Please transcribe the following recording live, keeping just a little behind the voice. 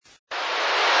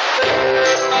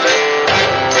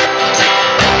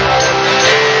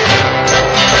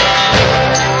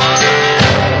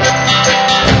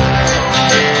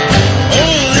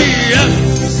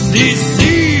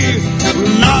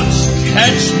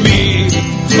me,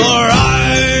 for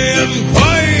I am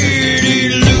quite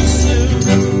elusive.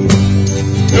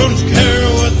 Don't care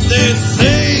what they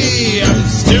say, I'm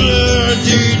still a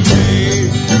DJ,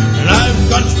 and I've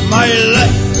got my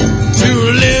life to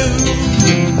live.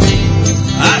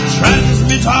 I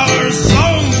transmit our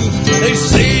song, they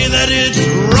say that it's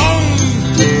wrong,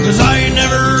 'cause I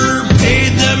never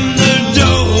paid them the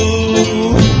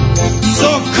dough. So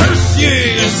curse ye,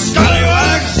 you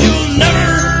scallywags, you'll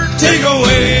never take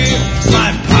away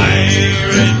my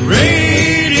pirate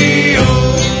radio.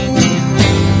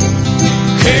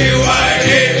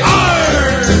 K-Y-A-R,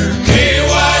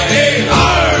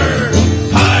 K-Y-A-R,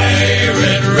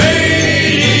 pirate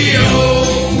radio.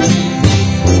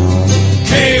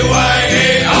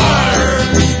 K-Y-A-R,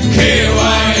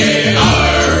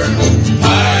 K-Y-A-R,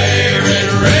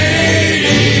 pirate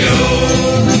radio.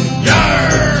 Yarr!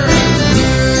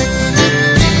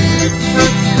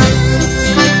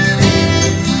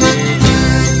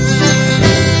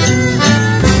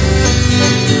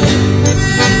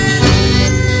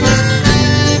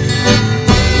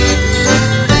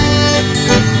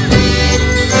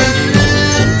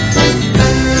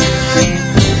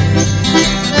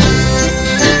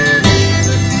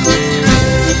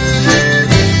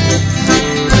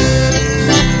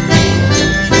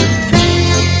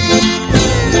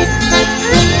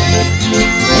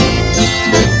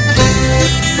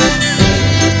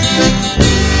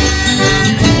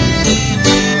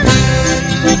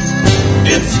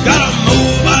 It's got a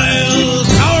mobile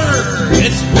tower,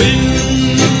 it's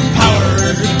wind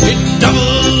powered, it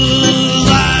doubles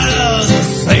as a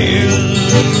sail.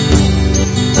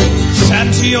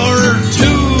 Shanty or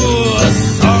two, a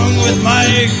song with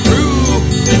my crew,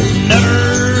 never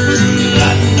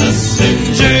land us in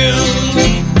jail.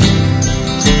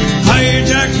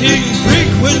 Hijacking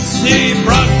frequency,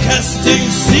 broadcasting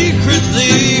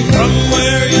secretly from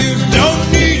where you don't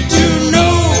need to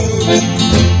know.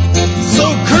 So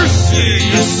curse ye,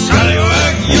 you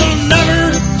scallywag, you'll never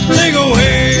take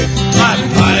away my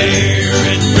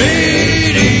pirate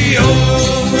radio.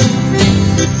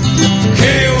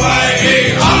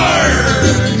 K-Y-A-R,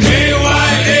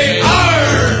 K-Y-A-R,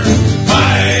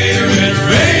 pirate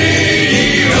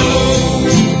radio.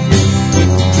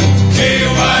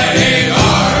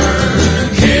 K-Y-A-R,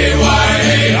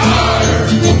 K-Y-A-R,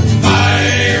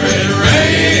 pirate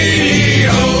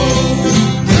radio.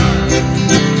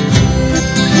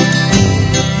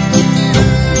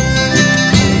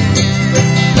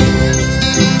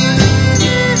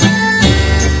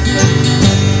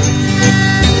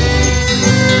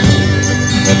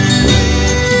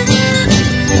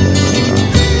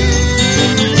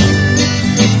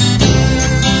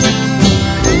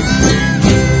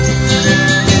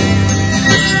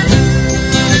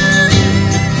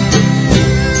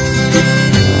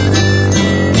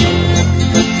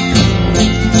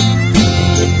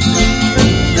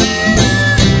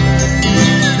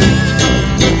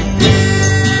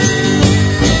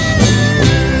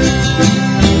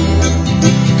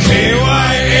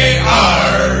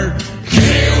 K-Y-A-R,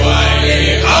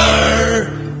 K-Y-A-R,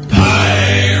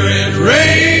 pirate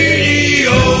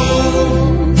radio.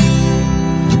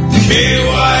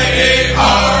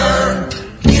 K-Y-A-R,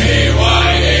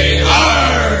 K-Y-A-R,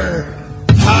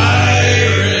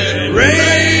 pirate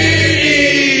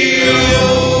radio.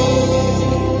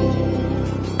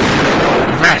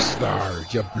 Vast thar,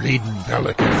 you bleeding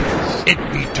pelicans. It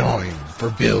be time for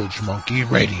Bilge Monkey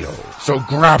Radio. So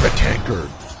grab a tankard,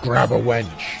 grab a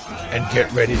wench, and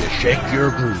get ready to shake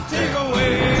your groove. Take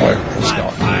away Fire my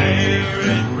start.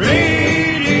 pirate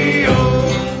radio.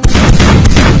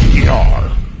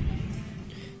 Yar.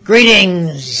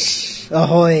 Greetings!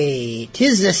 Ahoy!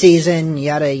 'Tis the season,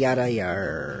 yada yada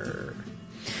yar.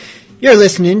 You're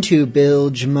listening to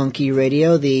Bilge Monkey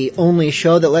Radio, the only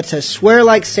show that lets us swear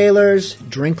like sailors,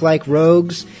 drink like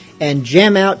rogues, and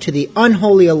jam out to the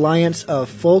unholy alliance of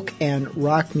folk and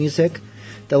rock music,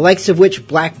 the likes of which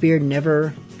Blackbeard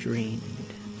never dreamed.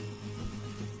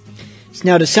 It's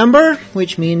now December,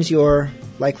 which means you're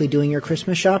likely doing your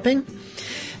Christmas shopping.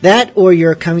 That, or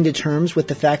you're coming to terms with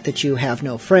the fact that you have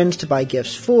no friends to buy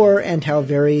gifts for, and how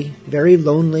very, very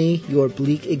lonely your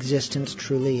bleak existence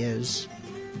truly is.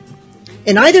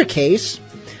 In either case,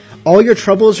 all your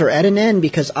troubles are at an end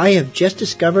because I have just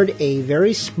discovered a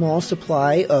very small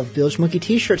supply of Bilge Monkey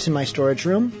t-shirts in my storage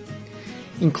room,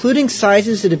 including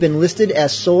sizes that have been listed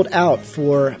as sold out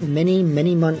for many,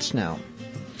 many months now.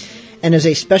 And as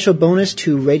a special bonus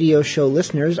to radio show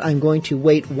listeners, I'm going to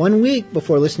wait 1 week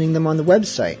before listing them on the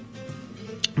website,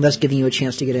 thus giving you a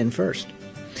chance to get in first.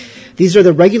 These are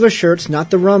the regular shirts,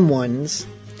 not the rum ones.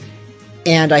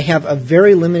 And I have a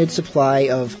very limited supply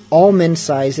of all men's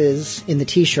sizes in the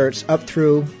t-shirts up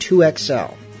through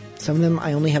 2XL. Some of them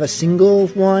I only have a single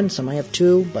one, some I have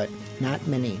two, but not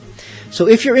many. So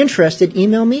if you're interested,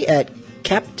 email me at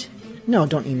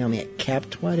don't email me at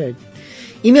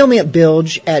email me at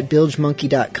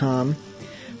bilge@bilgemonkey.com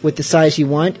with the size you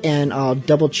want, and I'll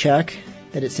double check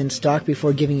that it's in stock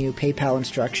before giving you PayPal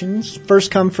instructions.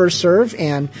 First come, first serve,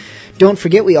 and don't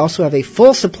forget we also have a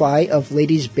full supply of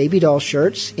ladies' baby doll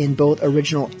shirts in both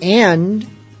original and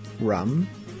rum.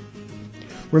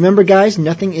 Remember, guys,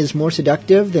 nothing is more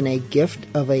seductive than a gift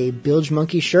of a Bilge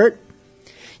Monkey shirt.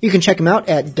 You can check them out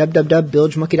at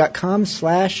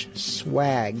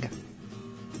www.bilgemonkey.com/swag.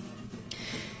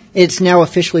 It's now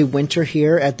officially winter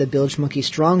here at the Bilge Monkey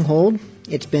Stronghold.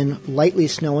 It's been lightly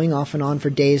snowing off and on for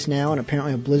days now, and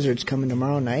apparently a blizzard's coming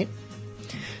tomorrow night.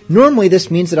 Normally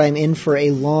this means that I'm in for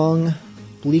a long,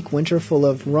 bleak winter full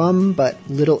of rum, but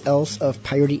little else of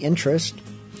piratey interest.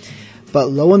 But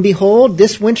lo and behold,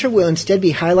 this winter will instead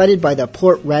be highlighted by the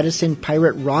Port Radisson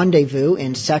Pirate Rendezvous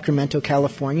in Sacramento,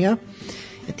 California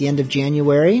at the end of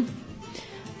January.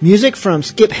 Music from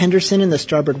Skip Henderson and the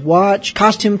Starboard Watch,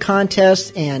 costume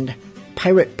contests, and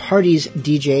pirate parties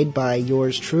DJ'd by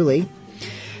yours truly.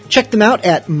 Check them out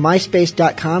at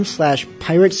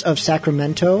myspace.com/Pirates of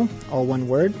Sacramento, all one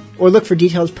word, or look for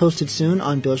details posted soon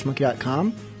on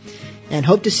bilgemonkey.com. And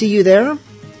hope to see you there,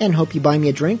 and hope you buy me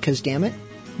a drink, because damn it,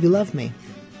 you love me.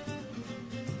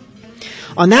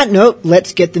 On that note,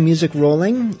 let's get the music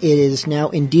rolling. It is now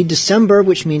indeed December,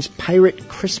 which means pirate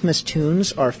Christmas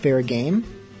tunes are fair game.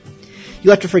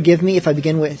 You'll have to forgive me if I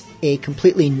begin with a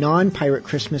completely non-pirate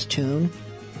Christmas tune,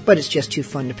 but it's just too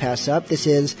fun to pass up. This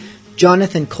is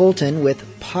Jonathan Colton with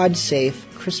Podsafe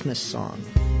Christmas Song.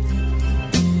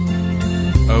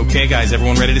 Okay, guys,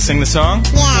 everyone ready to sing the song?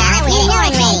 Yeah, we're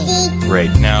ready.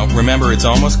 Great. Now, remember, it's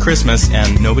almost Christmas,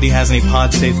 and nobody has any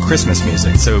pod-safe Christmas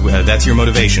music, so that's your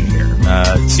motivation here.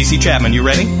 CC Chapman, you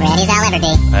ready? Ready as I'll ever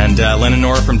be. And Len and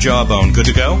Nora from Jawbone, good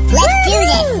to go? Let's do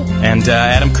this! And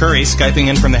Adam Curry, Skyping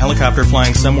in from the helicopter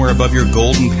flying somewhere above your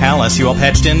golden palace. You all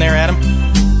patched in there, Adam?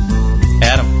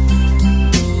 Adam?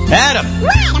 Adam!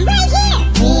 What? I'm right here!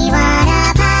 We want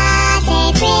a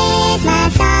pod-safe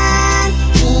Christmas song.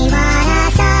 We want a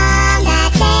song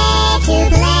that's safe to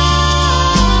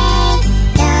play.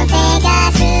 Don't think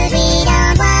us rude, we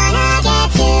don't wanna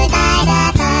get sued by the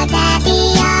thugs at the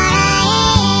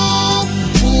RIAA.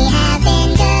 We have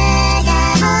been good the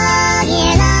whole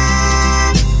year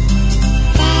long.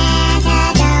 Santa,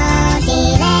 don't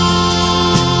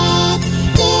delay.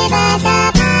 Give us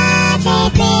a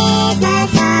pod-safe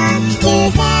Christmas song to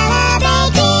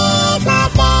celebrate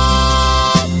Christmas Day.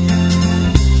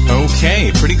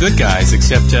 Okay, pretty good, guys,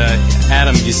 except,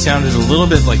 Adam, you sounded a little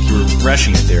bit like you were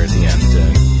rushing it there at the end.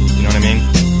 You know what I mean?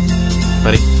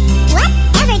 Buddy?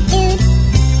 Whatever, dude.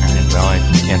 All right, well, I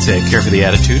can't say I care for the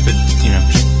attitude, but,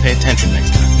 just pay attention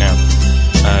next time. Now,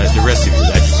 the rest of you,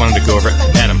 I just wanted to go over...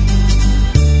 Adam,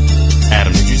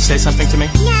 did you say something to me?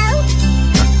 No.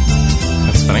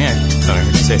 That's funny, I thought I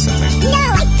heard you say something. No,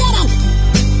 I didn't.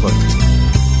 Look,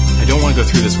 I don't want to go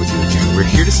through this with you again. We're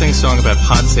here to sing a song about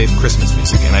pod-safe Christmas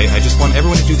music, and I just want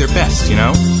everyone to do their best,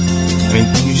 I mean,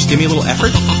 can you just give me a little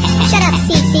effort? Shut up,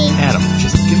 CC. Adam,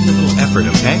 just give me a little effort,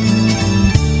 okay?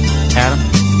 Adam?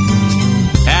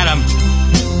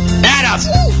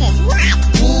 Jesus, what?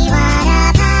 We want a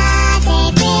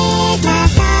pod-safe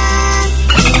Christmas song.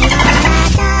 We want a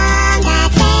song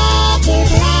that's safe to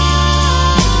play.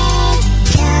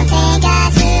 Don't think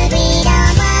us rude, we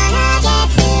don't wanna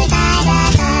get sued by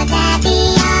the thugs at the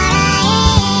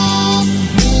RIAA.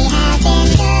 We have been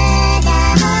good the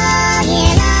whole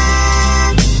year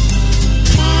long.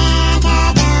 Santa,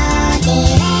 don't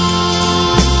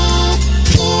delay.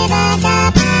 Give us a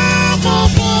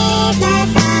pod-safe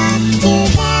Christmas song to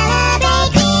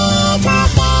celebrate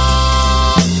Christmas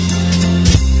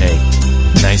Day. Hey,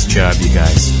 nice job, you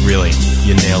guys. Really,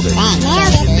 you nailed it. Thanks.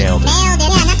 You nailed it. Nailed it.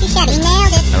 Yeah, not too shabby.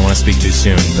 Nailed it. I don't want to speak too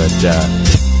soon, but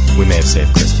we may have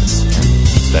saved Christmas.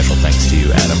 Special thanks to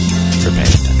you, Adam, for paying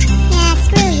attention. Yeah,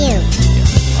 screw you.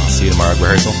 Yeah, I'll see you tomorrow at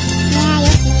rehearsal. Yeah,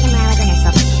 you'll see me tomorrow at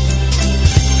rehearsal.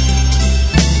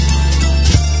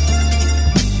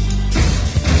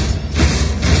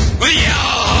 With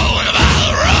yo-ho and a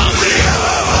bottle of rum. With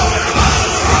yo-ho and a bottle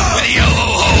of rum. With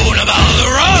yo-ho and a bottle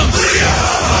of rum.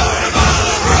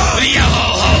 With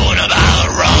yo-ho and a bottle of rum. With yo-ho and a bottle of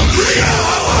rum. With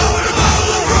yo-ho and a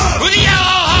bottle of rum. With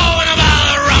yo-ho and a bottle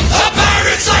of rum. A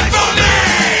pirate's like for me.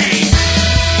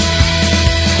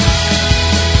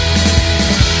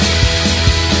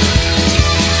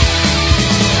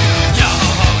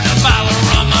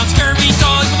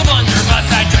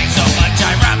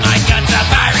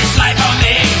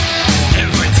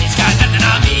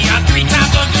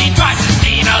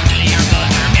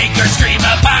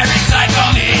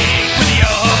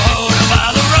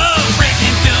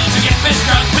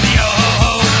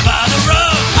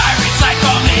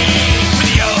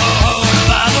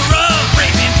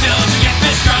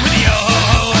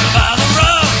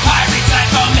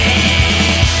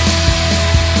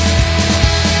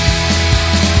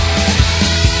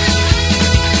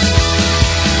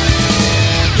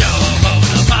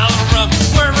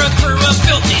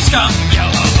 scum. Yo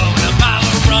ho ho and a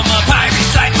bottle of rum, a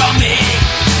pirate's life on me.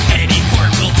 Any port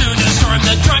will do to storm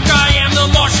the trunk. I am the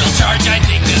marshal charge. I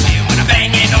think of you when I'm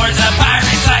banging oars. A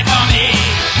pirate's life on me.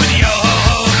 With yo ho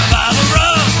ho and a bottle of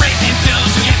rum, raping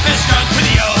pills to get fish drunk. With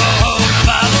yo ho ho and a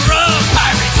bottle of rum,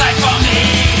 pirate's life on me.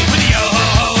 With yo ho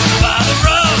ho and a bottle of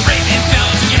rum, raping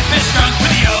pills to get fish drunk.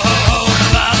 With yo ho ho and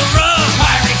a bottle of rum,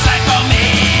 pirate's life on me.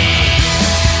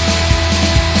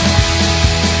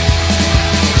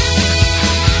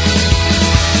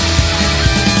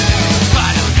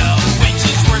 I don't know which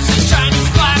is worse, the Chinese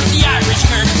fly or the Irish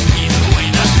curse. Either way,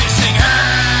 the fishing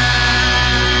hurts.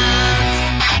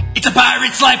 It's a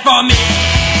pirate's life for me.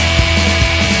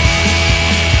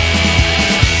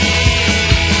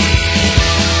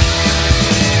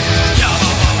 Yo ho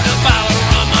ho and a bottle of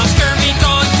rum, I'm scurvy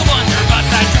dogs, the blunderbuss.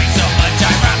 I drink so much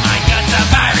I rot my guts. A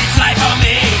pirate's life for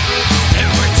me. The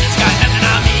riches got nothing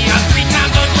on me. I'm 3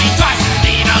 times ugly, twice as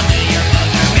mean. I'll do your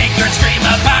mother, make her scream.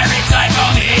 A pirate's life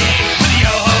for me. With yo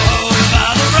ho ho and a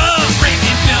bottle of rum,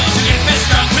 raping pills to get fish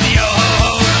drunk. With yo ho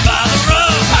ho and a bottle of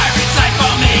rum, pirate's life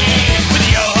for me. With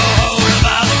yo ho ho and a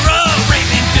bottle of rum,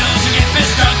 raping pills to get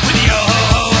fish drunk. With yo ho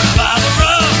ho and a bottle of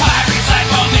rum, pirate's life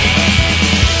for me.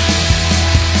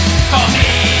 For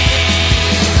me.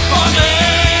 For me.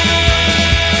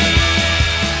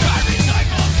 Pirate's life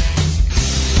for me.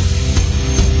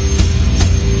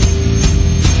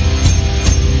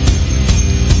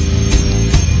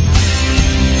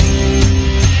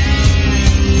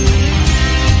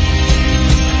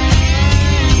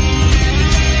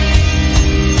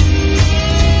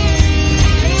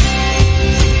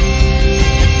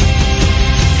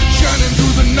 Shining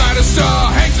through the night, a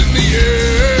star hangs in the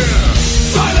air.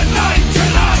 Silent night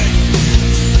tonight.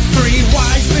 3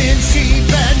 wise men, sheep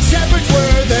and shepherds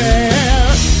were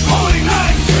there. Holy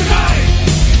night tonight.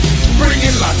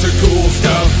 Bringing lots of cool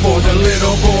stuff for the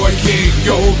little boy king.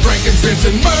 Gold, frankincense,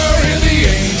 and myrrh, and the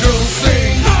angels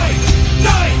sing. Night,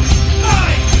 night,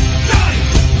 night, night.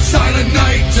 Silent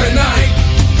night tonight.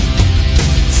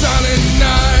 Silent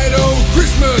night, oh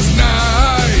Christmas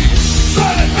night.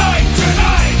 Silent night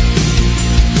tonight.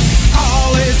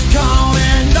 All is calm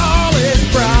and all is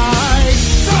bright.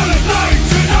 Silent night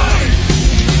tonight.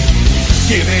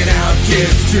 Giving out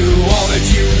gifts to all that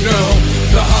you know.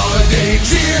 The holiday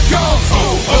cheer calls. Ho,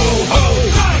 ho, ho.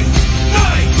 Night,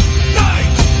 night,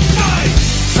 night, night.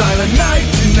 Silent night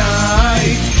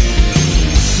tonight.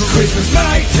 Christmas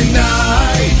night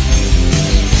tonight.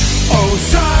 Oh,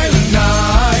 silent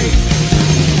night.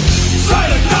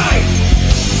 Silent night.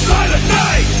 Silent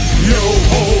night. Yo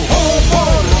ho ho ho.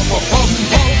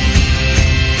 Rum-pa-pum-pum.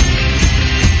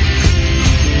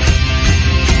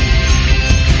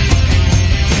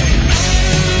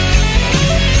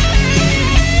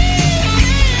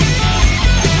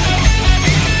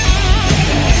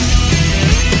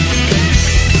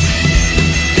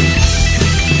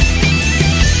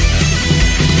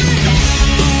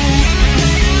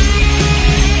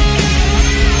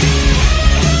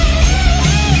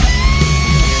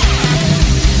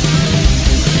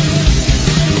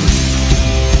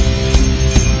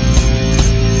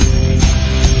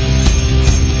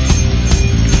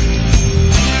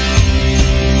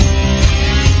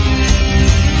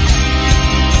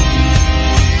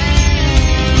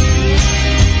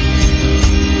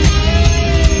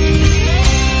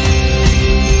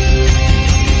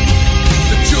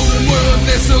 The children were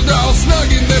nestled all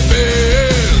snug in their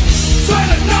beds.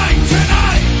 Silent night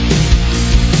tonight.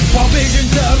 While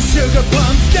visions of sugar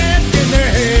plums danced in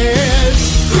their heads.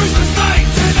 Christmas night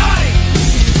tonight.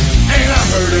 And I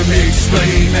heard him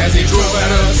exclaim as he drove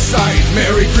out of sight.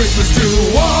 Merry Christmas to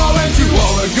all and to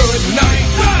all a good night.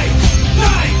 Night,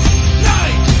 night,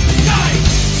 night, night.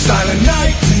 Silent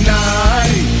night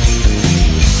tonight.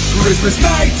 Christmas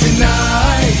night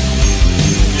tonight.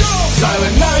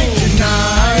 Silent night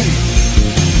tonight.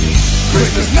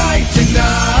 Christmas night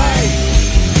tonight.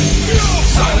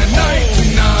 Silent night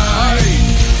tonight.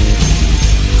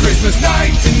 Christmas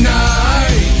night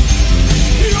tonight.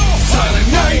 Silent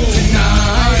night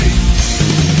tonight.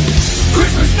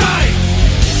 Christmas night.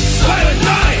 Silent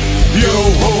night. Yo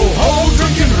ho ho,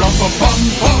 drinking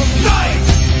rum-pa-pum-pum. Night,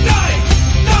 night,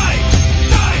 night,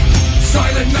 night.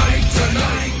 Silent night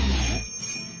tonight.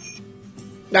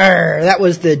 That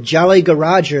was the Jolly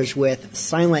Garagers with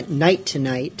Silent Night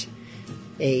Tonight,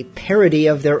 a parody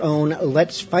of their own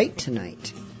Let's Fight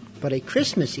Tonight, but a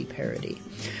Christmassy parody.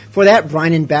 For that,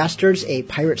 Brian and Bastards, A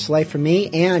Pirate's Life for Me,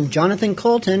 and Jonathan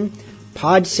Colton,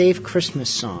 Pod Safe Christmas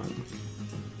Song.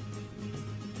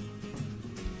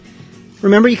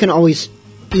 Remember, you can always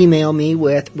email me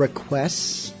with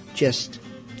requests. Just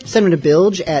send them to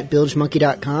Bilge at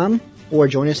bilgemonkey.com. or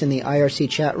join us in the IRC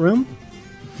chat room.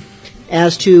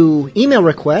 As to email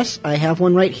requests, I have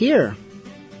one right here.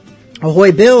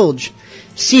 Ahoy Bilge!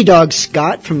 Sea Dog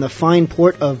Scott from the fine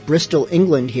port of Bristol,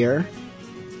 England here.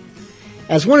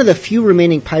 As one of the few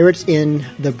remaining pirates in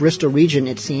the Bristol region,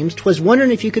 it seems, 'twas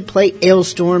wondering if you could play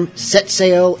Ailstorm, Set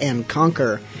Sail, and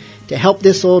Conquer to help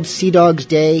this old Sea Dog's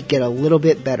day get a little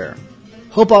bit better.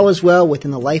 Hope all is well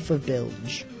within the life of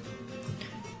Bilge.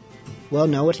 Well,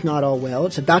 no, it's not all well.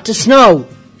 It's about to snow!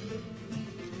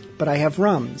 But I have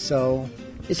rum, so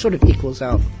it sort of equals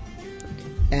out.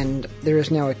 And there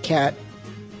is now a cat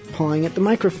pawing at the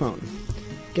microphone.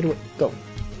 Get away. Go.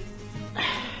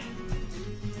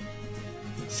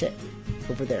 Sit.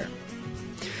 Over there.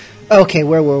 Okay,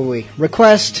 where were we?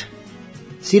 Request.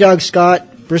 Sea Dog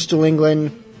Scott, Bristol,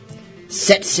 England.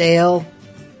 Set sail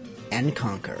and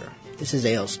conquer. This is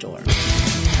Ailstorm.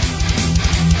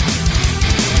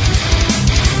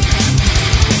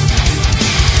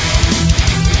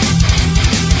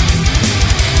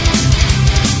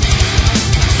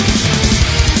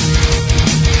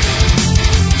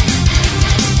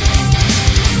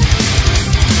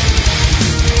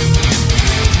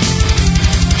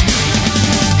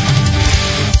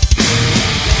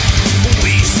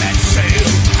 We set sail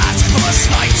at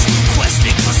first light,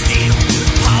 questing for steel,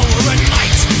 power and might.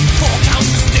 4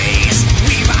 countless days,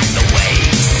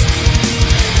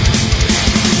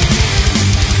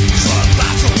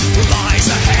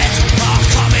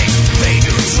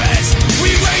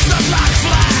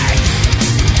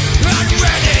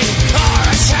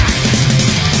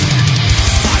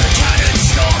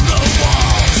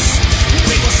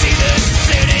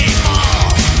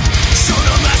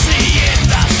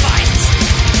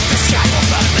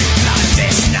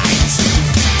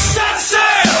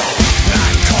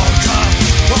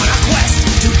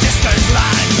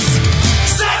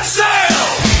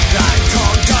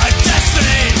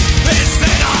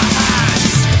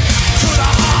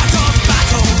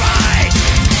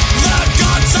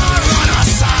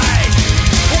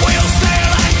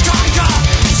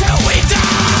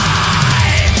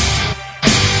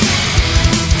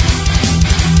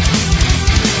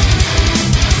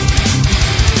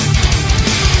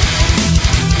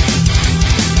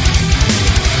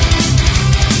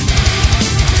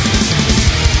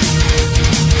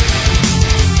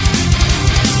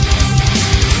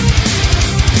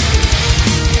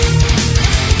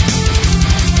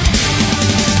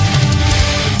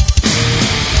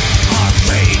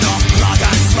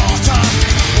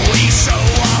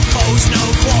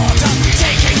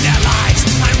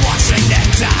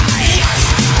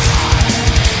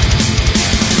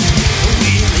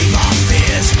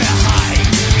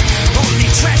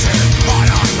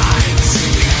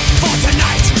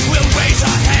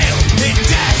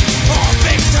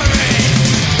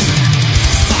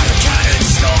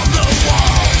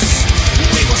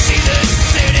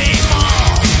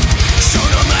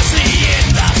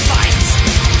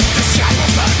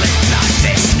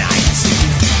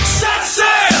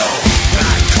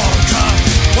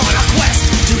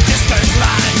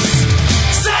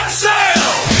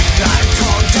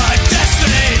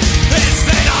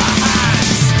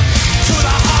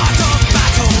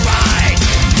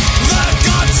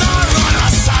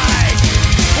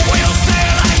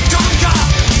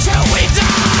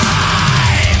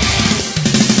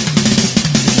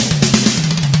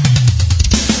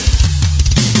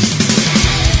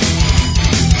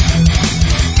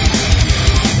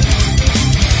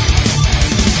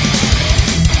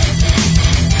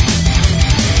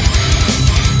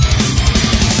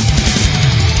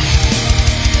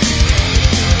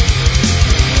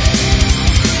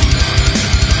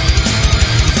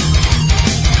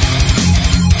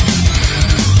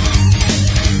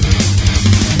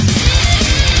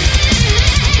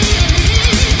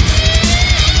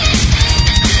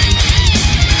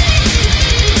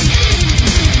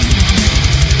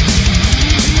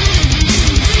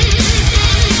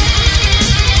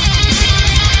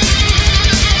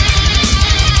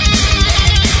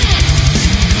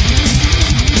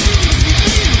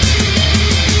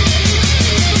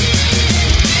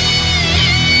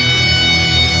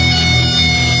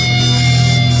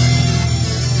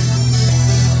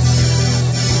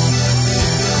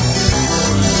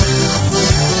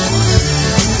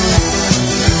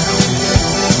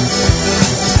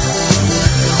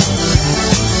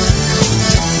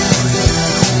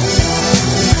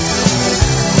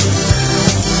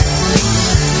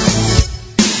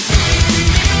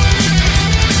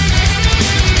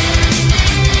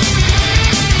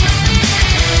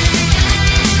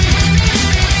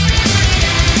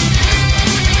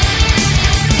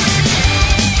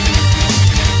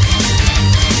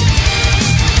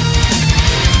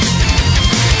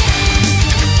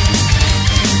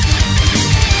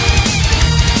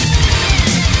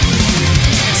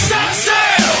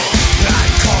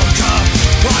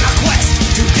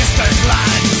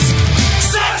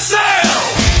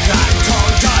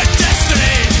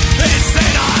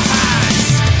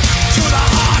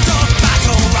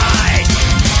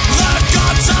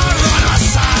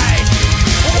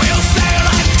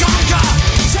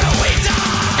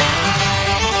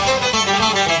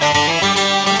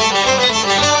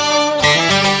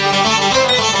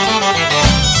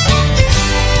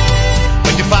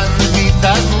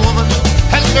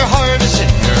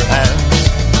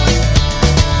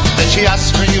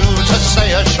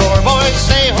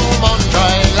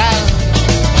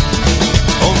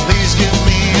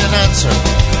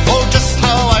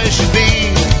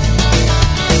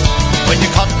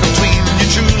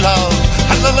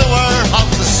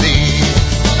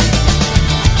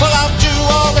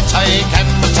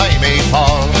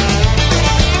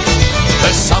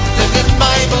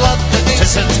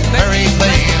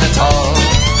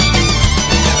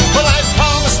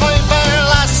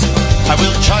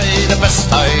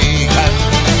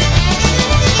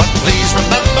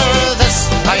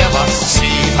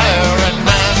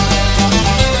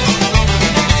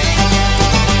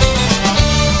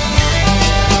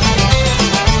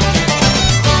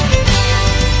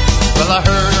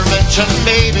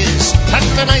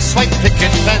 white picket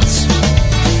fence.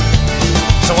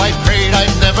 So I prayed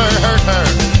I'd never hurt her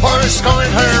or scorn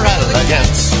her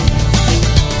elegance.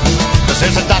 'Cause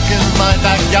there's a dock in my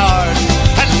backyard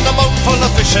and a boat full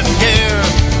of fishing gear.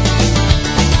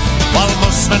 While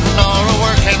most men are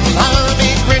working, I'll be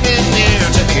grinning ear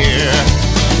to ear.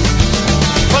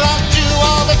 Well, I'll do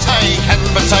all that I can,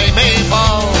 but I may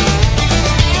fall.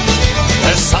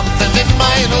 There's something in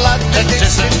my blood that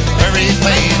isn't very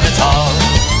plain at all.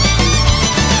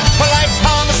 Well, I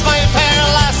promise my fair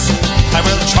lass I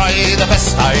will try the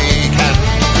best I can.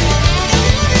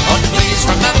 But please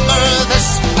remember this,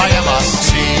 I am a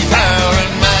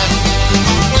seafaring man.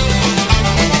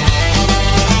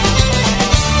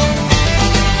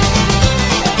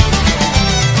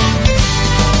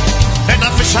 Then I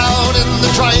fish out in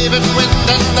the driving wind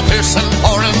and the piercing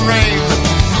pouring rain.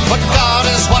 But God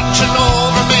is watching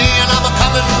over me and I'm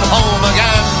a-coming home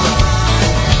again.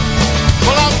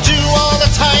 Well, I'll do all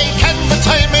that I can, but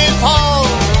I may fall.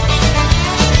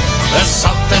 There's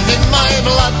something in my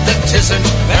blood that isn't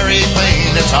very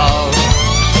plain at all.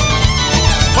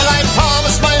 Well, I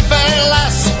promise my fair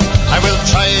lass I will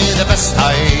try the best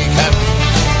I can.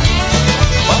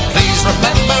 But please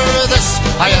remember this,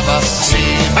 I am a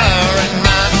seafaring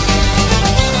man.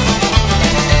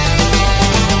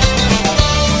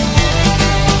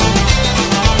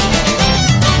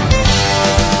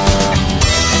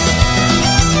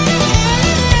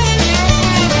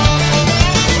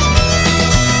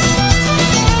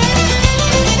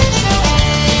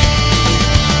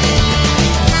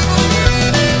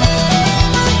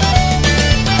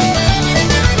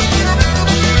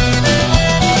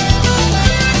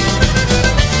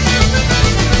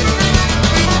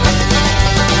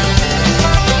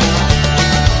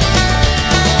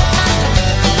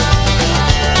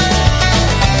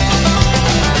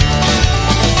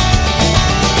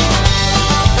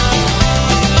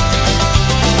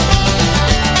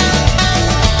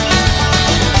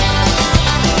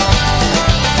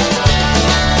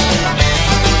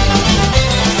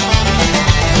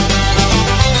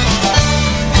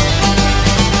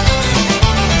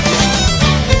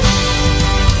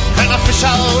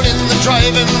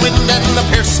 Driving wind and the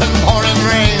piercing pouring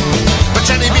rain. But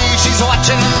Jenny B, she's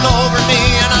watching over me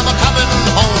and I'm a-coming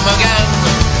home again.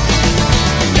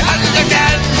 And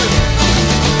again.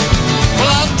 Well,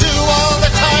 I'll do all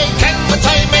that I can, but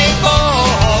I may fall.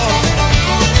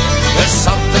 There's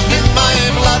something in my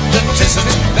blood that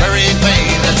isn't very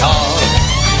plain at all.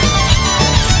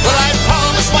 Well, I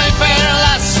promise my fair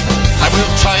lass I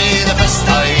will try the best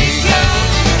I can.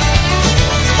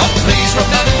 But please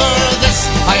remember this,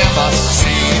 I am a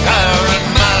seafaring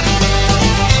man.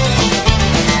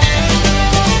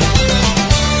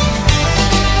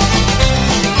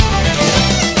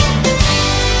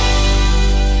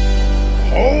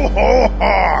 Ho, ho,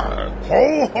 har!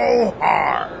 Ho, ho,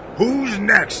 har! Who's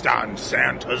next on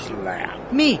Santa's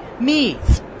lap? Me.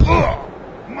 Ugh!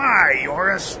 My,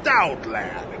 you're a stout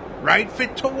lad. Right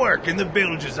fit to work in the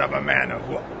bilges of a man of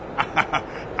war.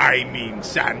 I mean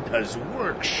Santa's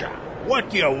workshop. What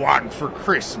do you want for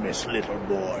Christmas, little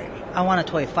boy? I want a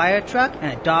toy fire truck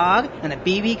and a dog and a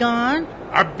BB gun.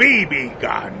 A BB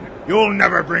gun? You'll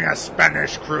never bring a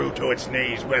Spanish crew to its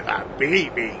knees with a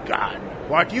BB gun.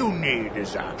 What you need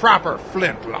is a proper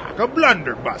flintlock, a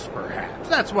blunderbuss perhaps.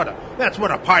 That's what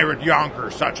a pirate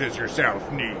yonker such as yourself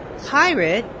needs.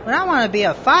 Pirate? But I want to be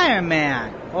a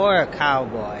fireman or a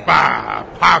cowboy. Bah,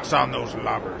 pox on those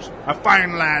lubbers. A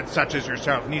fine lad such as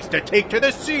yourself needs to take to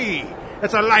the sea.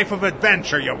 It's a life of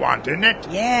adventure you want, isn't it?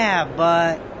 Yeah,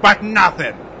 but... But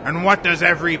nothing. And what does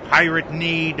every pirate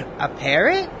need? A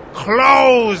parrot?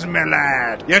 Clothes, my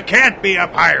lad. You can't be a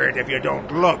pirate if you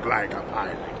don't look like a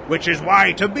pirate. Which is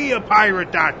why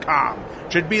tobeapirate.com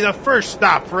should be the first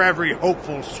stop for every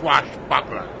hopeful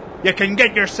swashbuckler. You can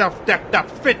get yourself decked up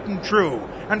fit and true,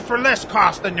 and for less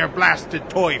cost than your blasted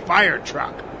toy fire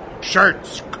truck.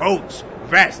 Shirts, coats,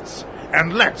 vests,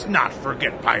 and let's not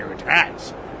forget pirate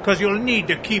hats, 'cause you'll need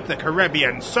to keep the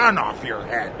Caribbean sun off your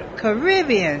head.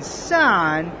 Caribbean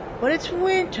sun? But it's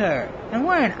winter, and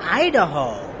we're in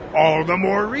Idaho. All the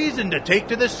more reason to take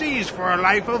to the seas for a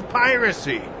life of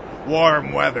piracy.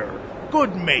 Warm weather,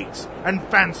 good mates, and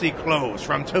fancy clothes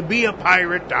from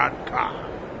tobeapirate.com.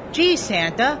 Gee,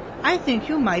 Santa, I think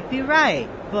you might be right.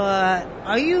 But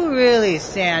are you really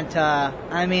Santa?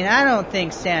 I mean, I don't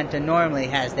think Santa normally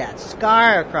has that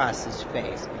scar across his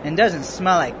face and doesn't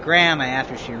smell like Grandma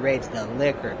after she raids the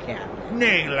liquor cabinet.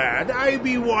 Nay, lad, I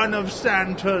be one of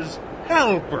Santa's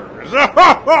helpers.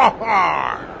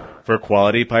 For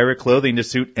quality pirate clothing to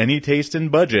suit any taste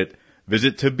and budget,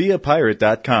 visit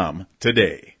tobeapirate.com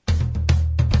today.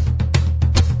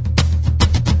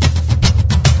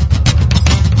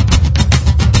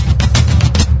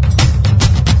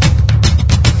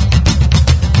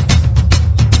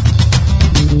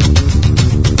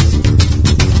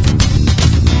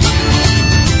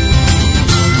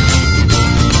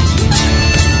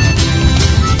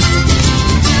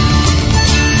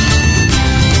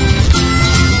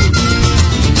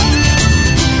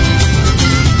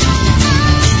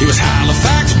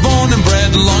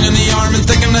 head, long in the arm and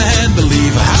thick in the head.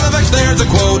 Believe Halifax, there's a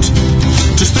quote.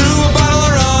 Just threw a bottle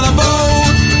or on a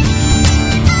boat.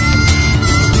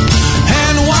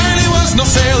 And while he was no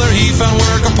sailor, he found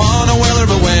work upon a whaler.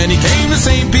 But when he came to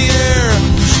St. Pierre,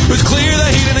 it was clear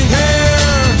that he didn't care.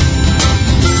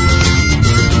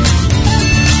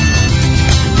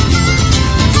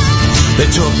 They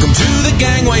took him to the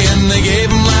gangway and they gave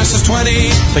him lashes 20.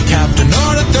 The captain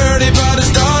ordered 30, but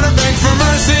his daughter begged for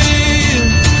mercy.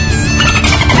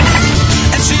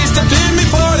 And she stepped in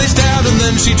before they stabbed him.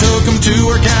 Then she took him to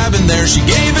her cabin. There she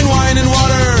gave him wine and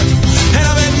water, and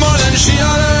a bit more than she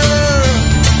uttered.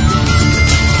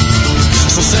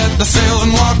 So set the sails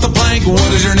and walk the plank.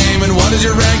 What is your name and what is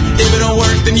your rank? If it don't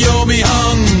work, then you'll be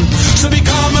hung. So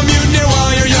become a mutineer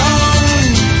while you're young.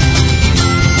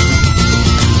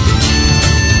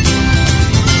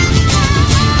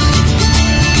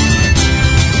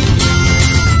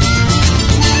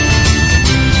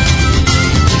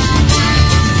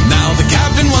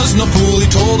 No fool, he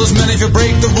told his men, if you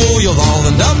break the rule, you'll all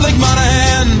end up like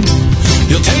Monaghan.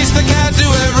 You'll taste the cat to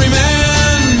every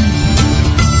man.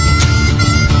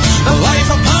 A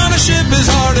life upon a ship is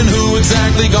hard, and who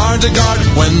exactly guards a guard?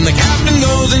 When the captain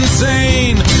goes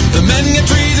insane, the men get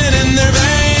treason in their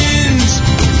veins.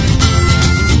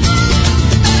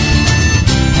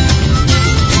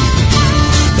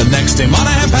 The next day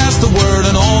Monaghan passed the word,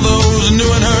 and all those who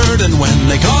knew and heard. And when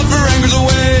they called for anchors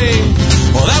away,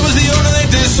 well, that was the order they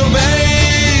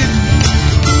disobeyed.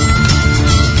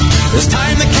 This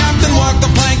time the captain walked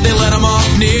the plank. They let him off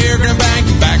near Grand Bank.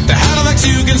 Back to Halifax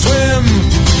you can swim.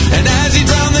 And as he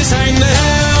drowned they sang to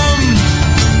him.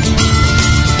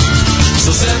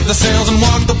 So set the sails and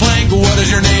walk the plank. What is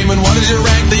your name and what is your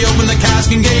rank? They opened the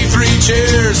cask and gave 3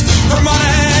 cheers for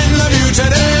Monaghan the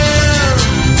mutineer.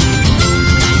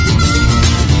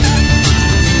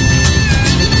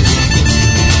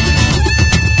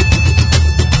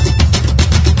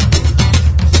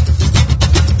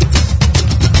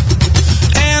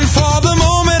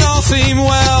 Seem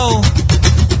well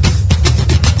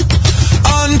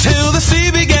until the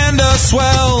sea began to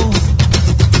swell.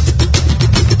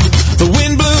 The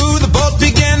wind blew, the boat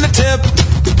began to tip.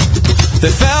 They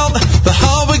felt the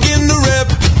hull begin to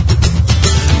rip.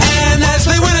 And as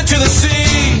they went into the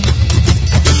sea,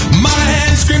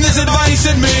 Monaghan screamed this advice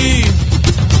at me: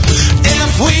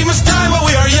 if we must die while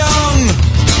we are young,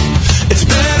 it's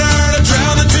better to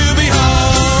drown than to be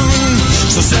hung.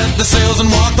 So set the sails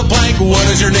and walk the plank. What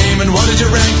is your name and what is your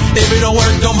rank? If it don't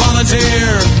work, don't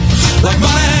volunteer. Like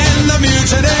Monaghan the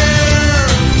mutineer.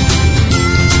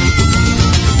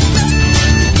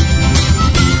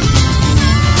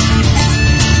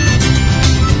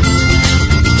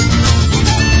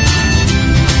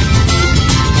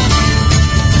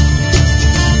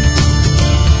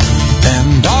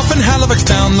 And off in Halifax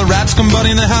town, the rats come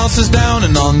butting the houses down.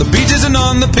 And on the beaches and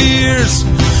on the piers,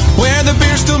 where the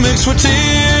beer still mixed with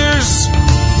tears.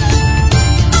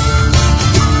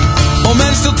 Oh,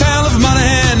 men still tell of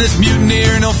Monaghan, his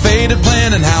mutineer, no faded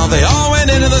plan, and how they all went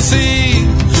into the sea,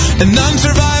 and none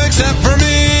survive except for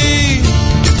me.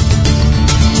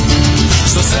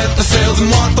 So set the sails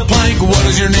and walk the plank. What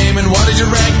is your name and what is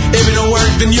your rank? If it don't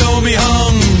work, then you'll be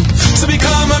hung. So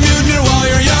become a mutineer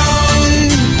while you're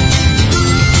young.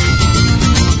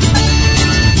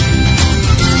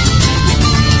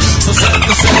 So set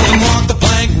the sails and walk the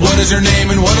plank. What is your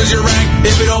name and what is your rank?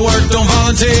 If it don't work, don't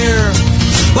volunteer.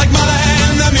 Like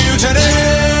Monaghan the mutineer.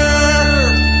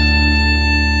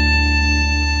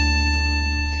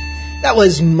 That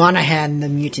was Monaghan the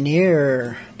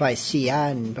Mutineer by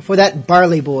Cian. Before that,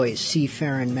 Barley Boys,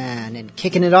 Seafaring Man. And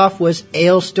kicking it off was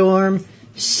Ailstorm,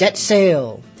 Set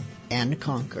Sail, and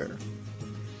Conquer.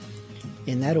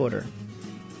 In that order.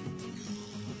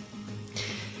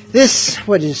 This,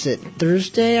 what is it,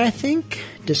 Thursday, I think?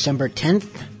 December 10th.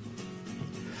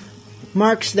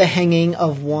 Marks the hanging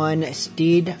of one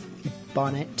Stede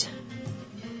Bonnet,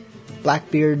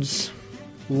 Blackbeard's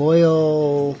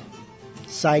loyal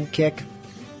sidekick.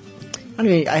 I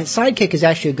mean, sidekick is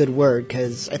actually a good word,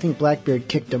 because I think Blackbeard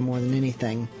kicked him more than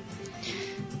anything.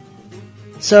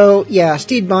 So, yeah,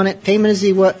 Stede Bonnet, famous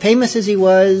as he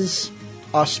was,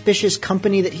 auspicious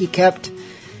company that he kept,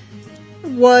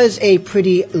 was a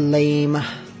pretty lame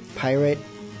pirate.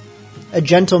 A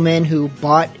gentleman who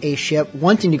bought a ship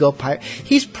wanting to go pirate.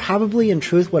 He's probably, in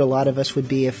truth, what a lot of us would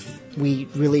be if we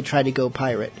really tried to go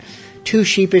pirate. Too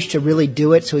sheepish to really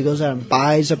do it, so he goes out and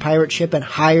buys a pirate ship and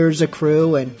hires a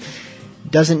crew and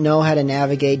doesn't know how to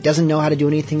navigate, doesn't know how to do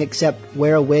anything except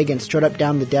wear a wig and strut up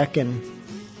down the deck and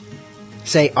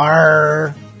say,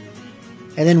 "Arr,"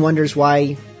 and then wonders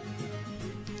why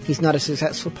he's not a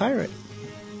successful pirate.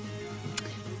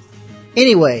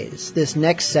 Anyways, this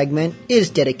next segment is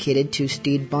dedicated to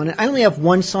Stede Bonnet. I only have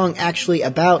one song actually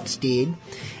about Stede,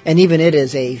 and even it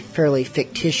is a fairly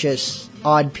fictitious,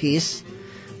 odd piece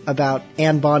about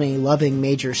Anne Bonny loving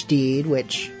Major Stede,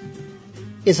 which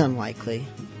is unlikely.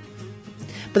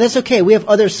 But that's okay, we have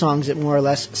other songs that more or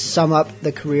less sum up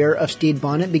the career of Stede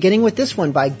Bonnet, beginning with this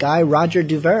one by Guy Roger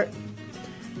Duvert.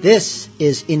 This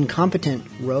is Incompetent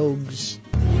Rogues.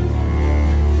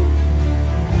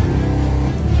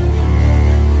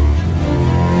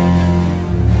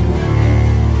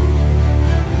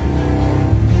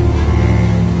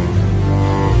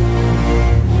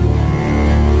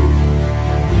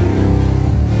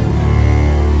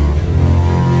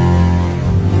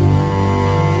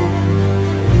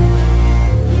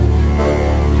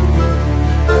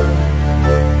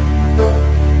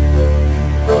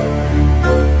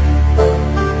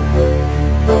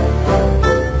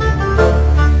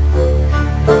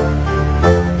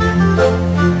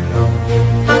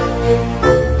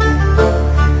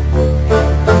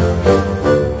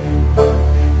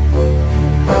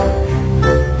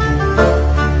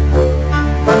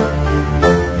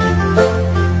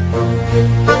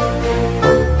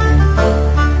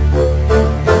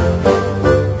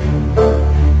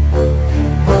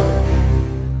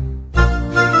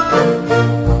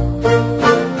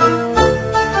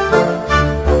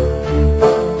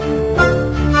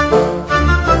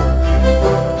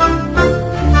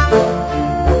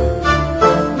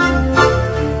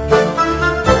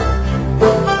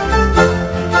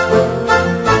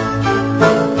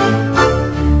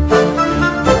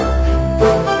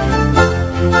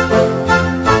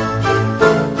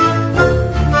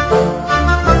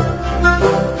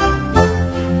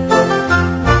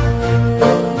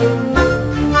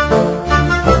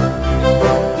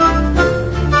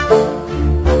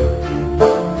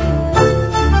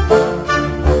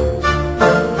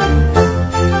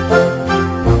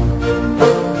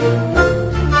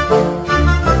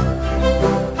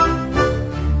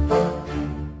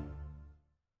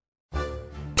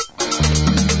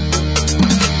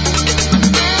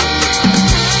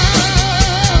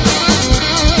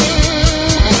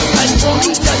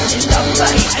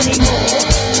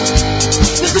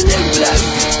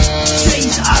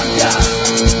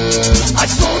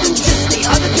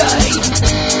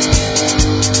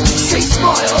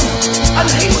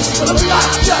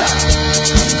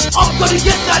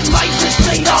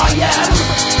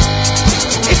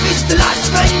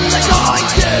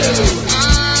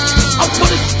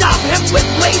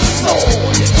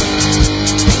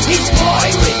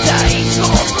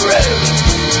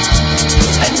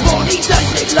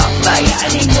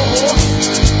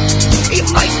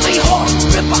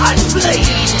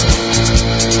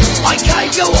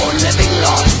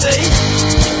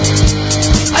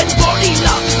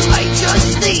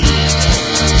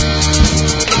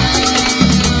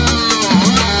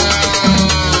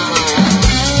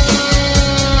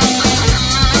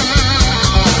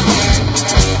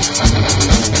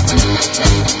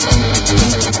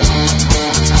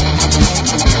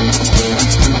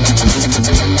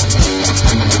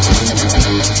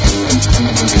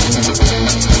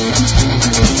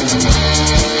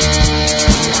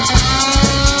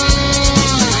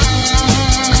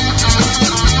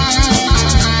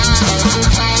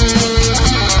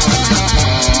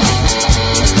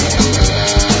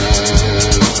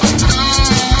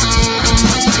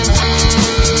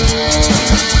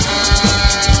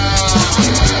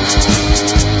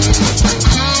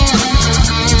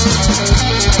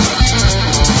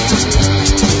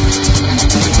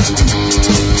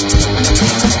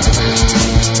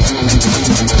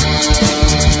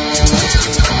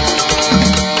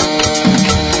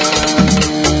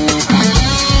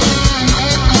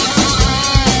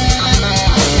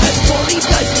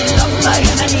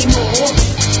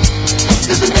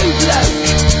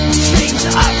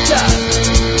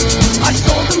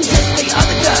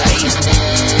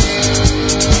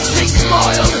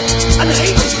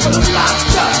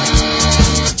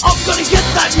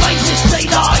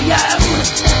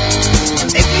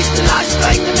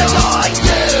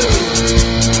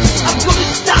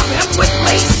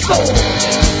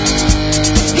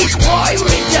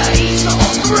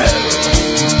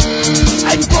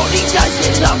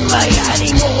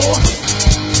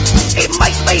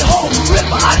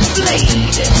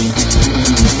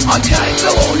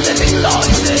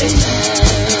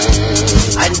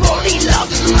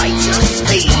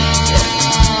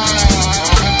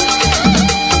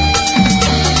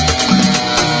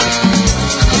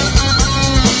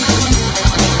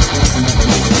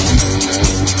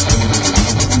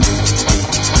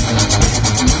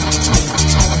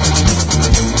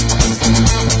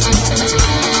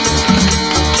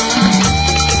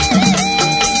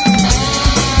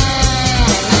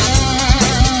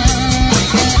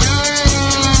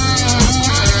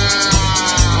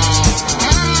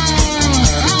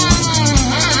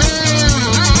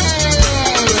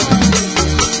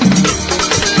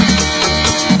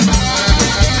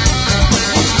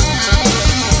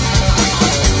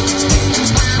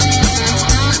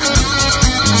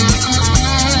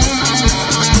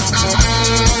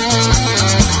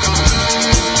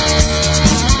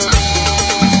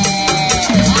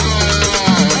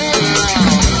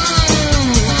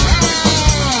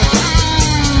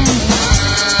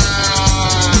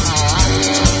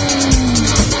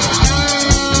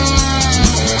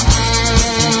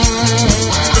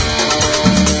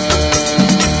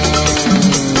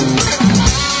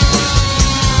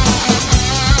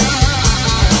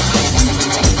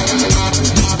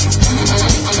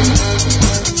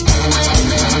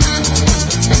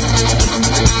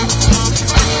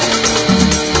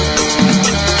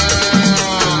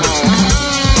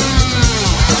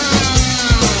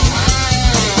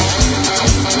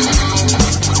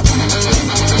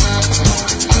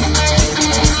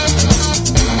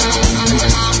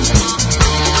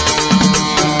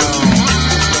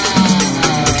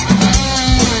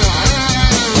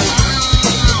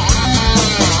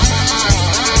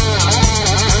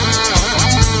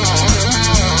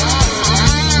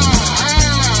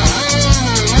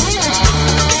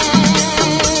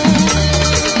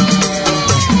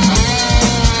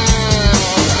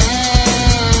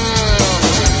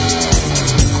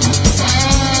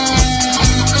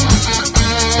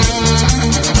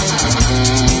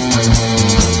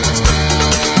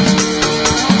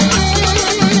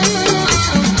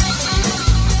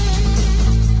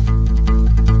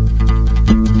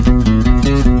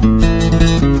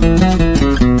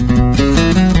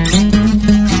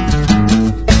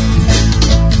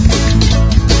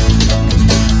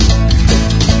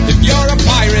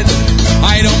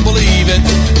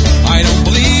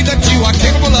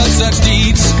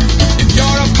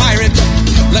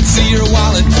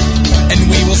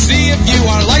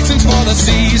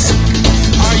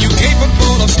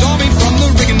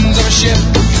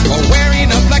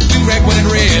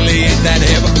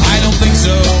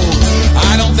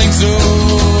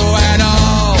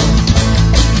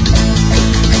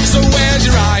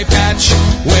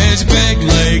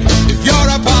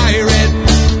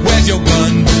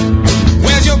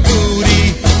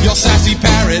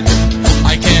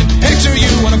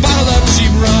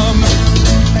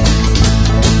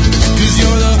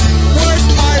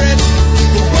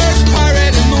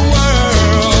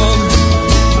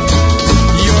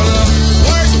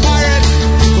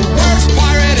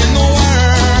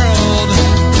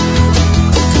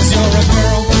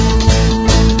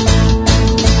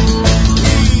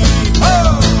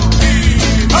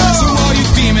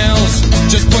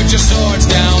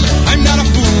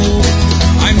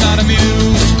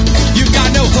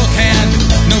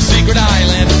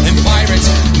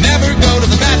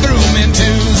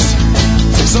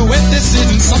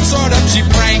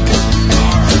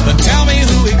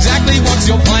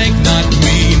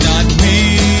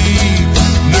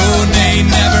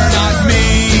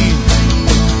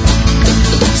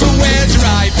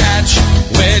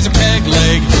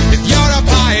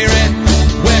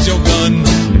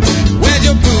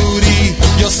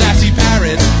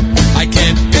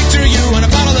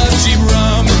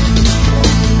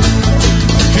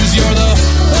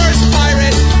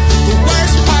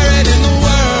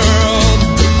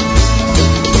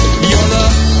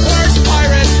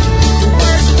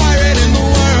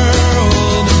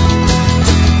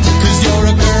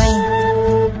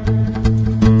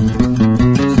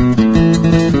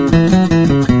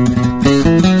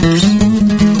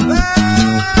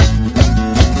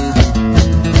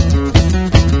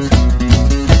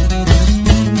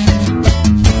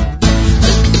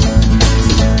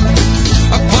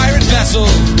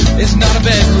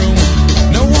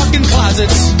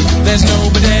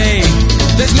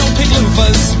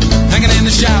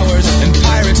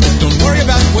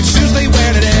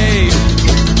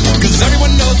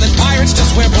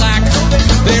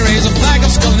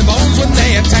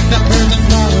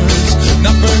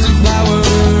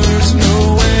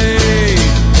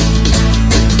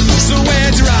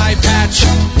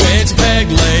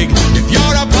 leg. If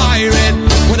you're a pirate,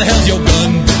 where the hell's your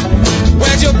gun?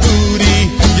 Where's your booty,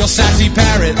 your sassy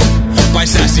parrot? By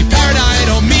sassy parrot I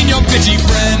don't mean your bitchy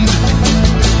friend.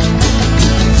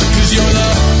 'Cause you're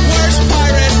the worst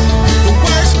pirate in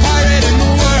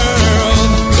the world.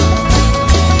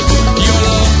 You're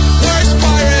the worst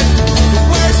pirate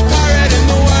in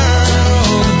the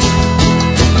world.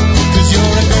 'Cause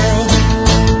you're a girl.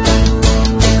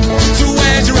 So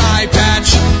where's your eye patch?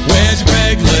 Where's your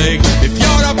peg leg? If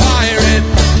you're a pirate,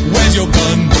 where's your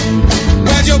gun?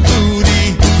 Where's your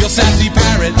booty, your sassy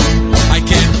parrot? I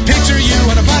can't picture you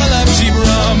on a bottle of cheap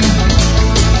rum.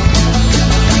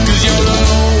 'Cause you're the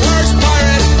worst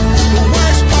pirate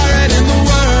in the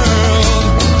world.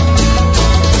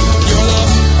 You're the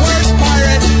worst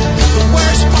pirate in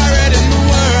the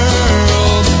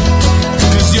world.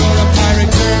 'Cause you're a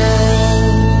pirate girl.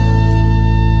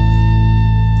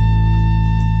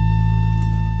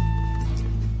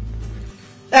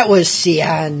 That was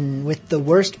Sian with the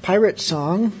Worst Pirate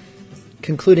Song,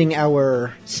 concluding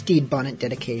our Steed Bonnet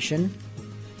dedication.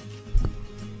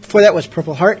 Before that was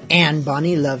Purple Heart, and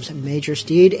Bonnie Loves Major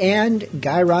Steed, and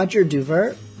Guy Roger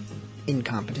Duver,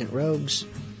 Incompetent Rogues.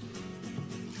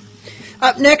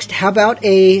 Up next, how about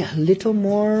a little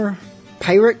more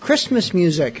pirate Christmas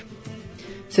music,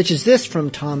 such as this from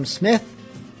Tom Smith.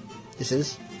 This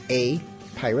is A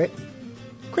Pirate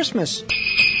Christmas.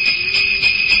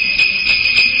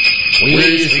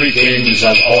 We three kings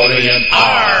of Orient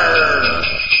are.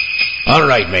 All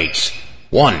right, mates.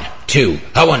 1, 2,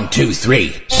 1, 2,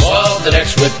 3. Swell the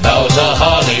decks with boughs of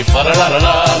holly, fa la la la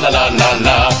la la la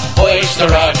la. Hoist the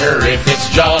rudder if it's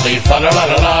jolly, fa la la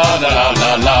la la la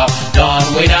la la.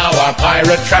 Don we now our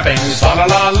pirate trappings, fa la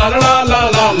la la la la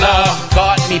la la.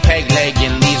 Got me peg leg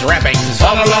in these wrappings,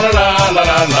 fa la la la la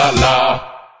la la la.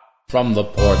 From the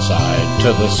port side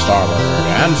to the starboard,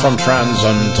 and from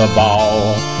transom to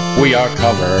bow, we are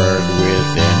covered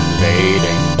with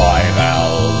invading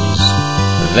bivalves.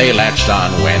 They latched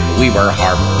on when we were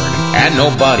harbored, and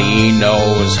nobody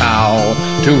knows how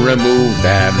to remove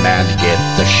them and get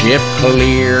the ship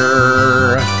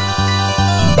clear.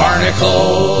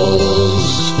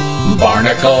 Barnacles,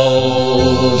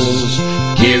 barnacles,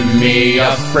 give me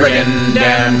a friend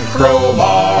and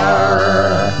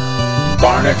crowbar.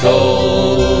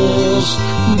 Barnacles,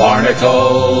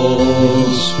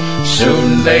 barnacles,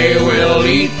 soon they will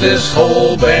eat this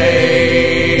whole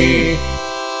bay.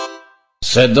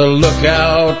 Said the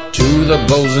lookout to the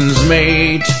bosun's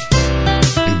mate,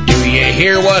 do you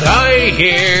hear what I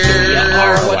hear? You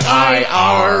are what I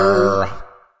are.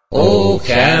 Oh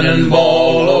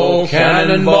cannonball,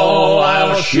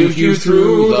 I'll shoot you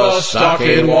through the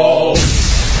stockade wall.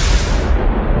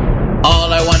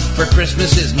 All I want for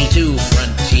Christmas is me two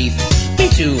front teeth, me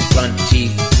two front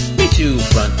teeth, me two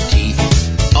front teeth.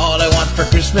 All I want for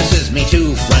Christmas is me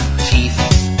two front teeth.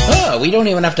 Oh, we don't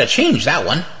even have to change that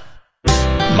one.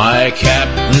 My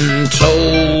captain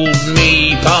told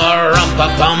me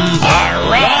pa-rum-pa-pum,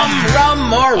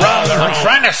 Rum or rum? I'm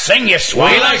trying to sing you,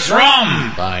 sway likes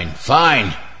rum.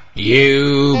 Fine.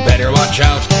 You better watch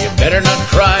out, you better not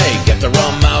cry. Get the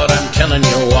rum out, I'm telling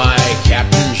you why.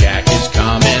 Captain Jack is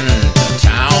coming to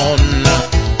town.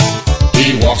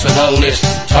 He walks with a list,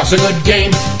 talks a good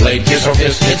game. Blade, kiss or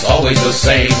fist, it's always the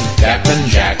same. Captain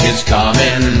Jack is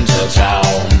coming to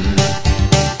town.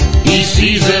 He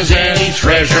seizes any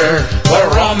treasure,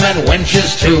 but rum and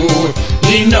wenches too.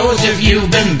 He knows if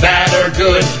you've been bad or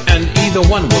good, and either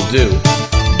one will do.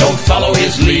 Don't follow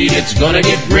his lead, it's gonna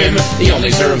get grim. The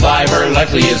only survivor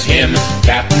likely is him.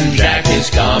 Captain Jack is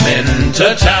coming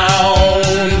to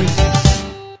town.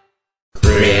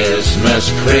 Christmas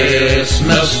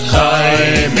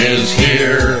time is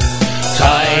here.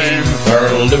 Time for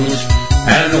loot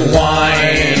and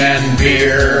wine and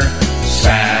beer.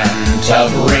 Santa,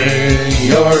 bring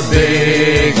your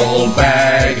big old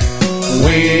bag.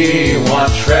 We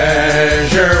want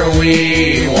treasure,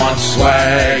 we want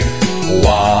swag.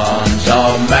 Want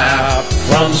a map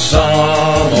from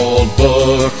some old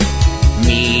book.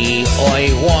 Me,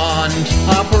 I want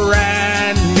a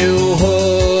brand new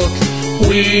hook.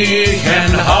 We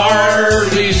can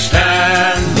hardly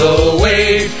stand the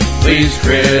wait. Please,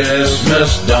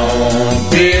 Christmas, don't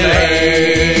be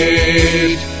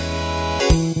late.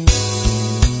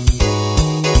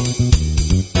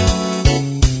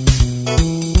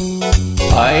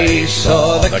 I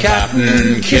saw the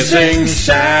captain kissing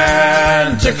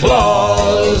Santa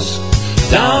Claus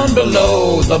down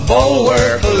below the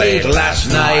bulwark late last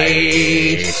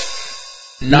night.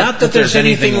 Not that there's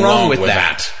anything wrong with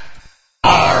that.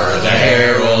 Are the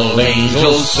herald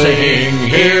angels sing?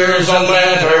 Here's a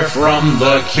letter from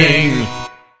the king.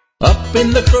 Up in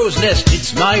the crow's nest,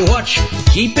 it's my watch,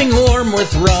 keeping warm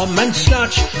with rum and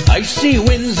scotch. Icy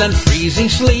winds and freezing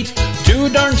sleet, too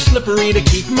darn slippery to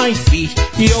keep my feet.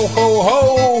 Yo ho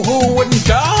ho, who wouldn't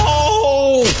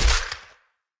go?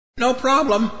 No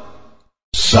problem.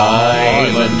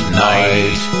 Silent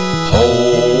night,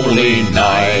 holy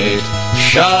night,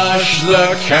 shush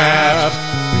the cat,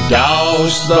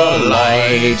 douse the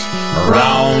light.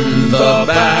 Round the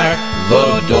back,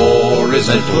 the door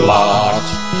isn't locked.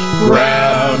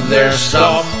 Grab their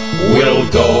stuff, we'll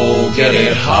go get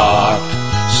it hot.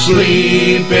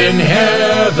 Sleep in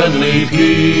heavenly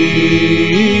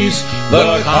peace,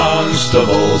 the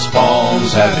constable's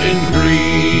palms have been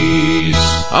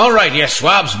greased. All right, you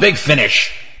swabs, big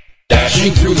finish.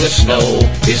 Dashing through the snow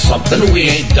is something we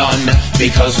ain't done,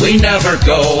 because we never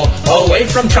go away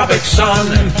from tropic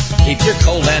sun. Keep your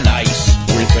cold and ice.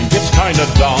 We think it's kinda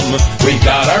dumb. We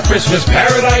got our Christmas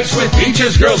paradise with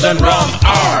beaches, girls, and rum.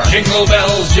 Our jingle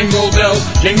bells, jingle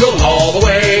all the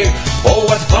way. Oh,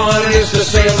 what fun it is to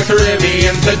sail the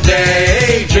Caribbean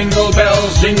today. Jingle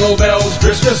bells,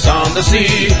 Christmas on the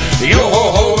sea. Yo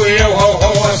ho ho,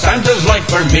 a Santa's life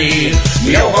for me.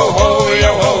 Yo ho ho,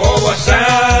 a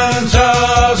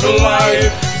Santa's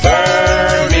life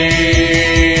for me.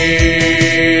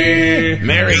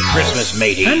 Merry Christmas,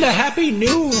 matey. And a Happy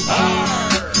New Year.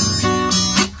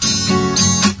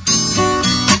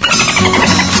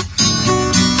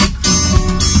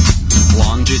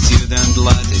 Longitude and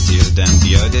latitude and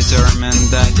your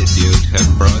determined attitude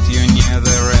have brought you near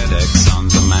the red X on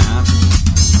the map.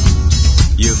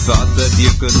 You thought that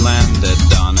you could land at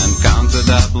dawn and count the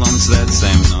doubloons that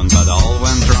same noon, but all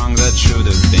went wrong, that should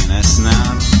have been a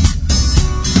snap.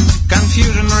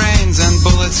 Confusion reigns and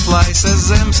bullets fly, says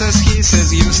them, says he,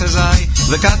 says you, says I.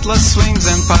 The cutlass swings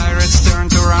and pirates turn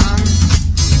to run.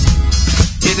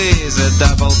 It is a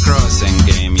double-crossing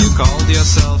game. You called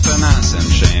yourself an ass and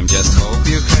shame. Just hope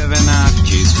you have enough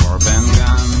cheese for Ben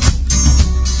Gunn.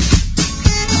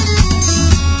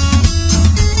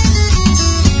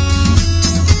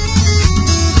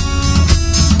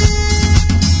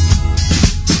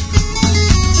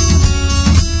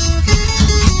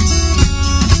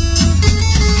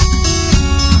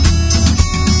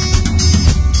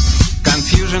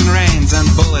 Reigns and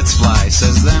bullets fly,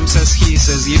 says them, says he,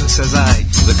 says you, says I.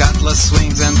 The cutlass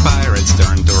swings and pirates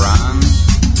turn to run.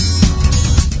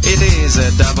 It is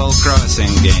a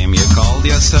double-crossing game. You called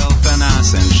yourself an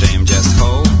ass and shame. Just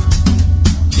hope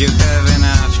you have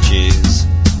enough cheese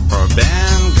for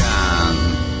Ben Gunn.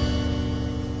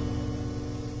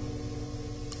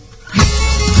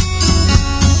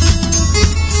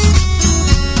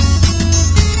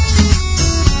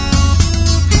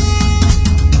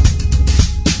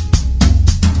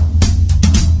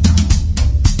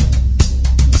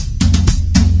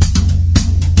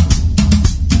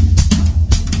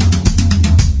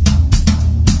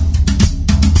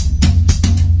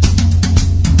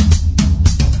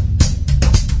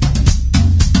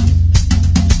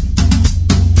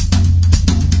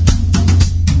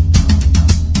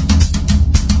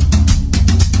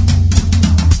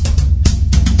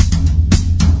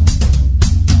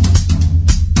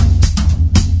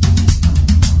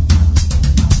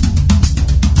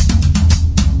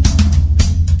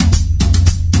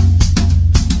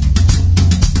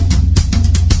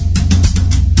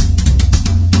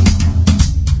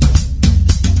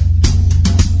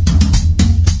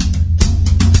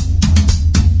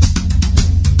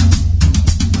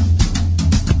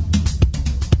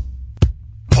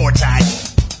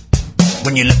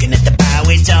 When you're looking at the bow,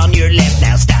 it's on your left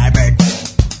now, starboard.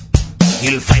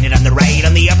 You'll find it on the right,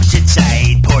 on the opposite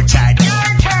side, port side. Your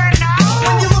turn now.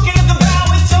 When you're looking at the bow,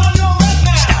 it's on your left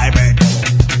now, starboard.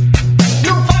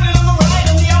 You'll find it on the right,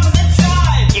 on the opposite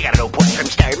side. You gotta know port from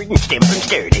starboard and stem from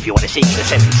stern if you want to see the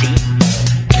 7th sea.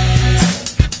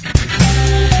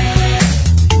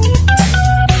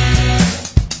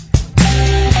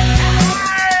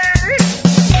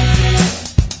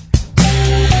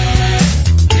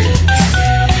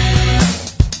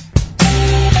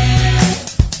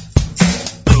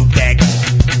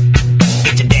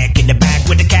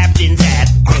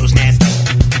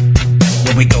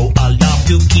 We go aloft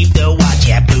to keep the watch,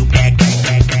 yeah, poop deck.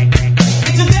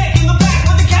 It's a deck in the back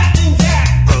with the captain's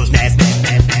hat. Crow's nest.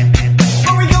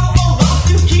 Where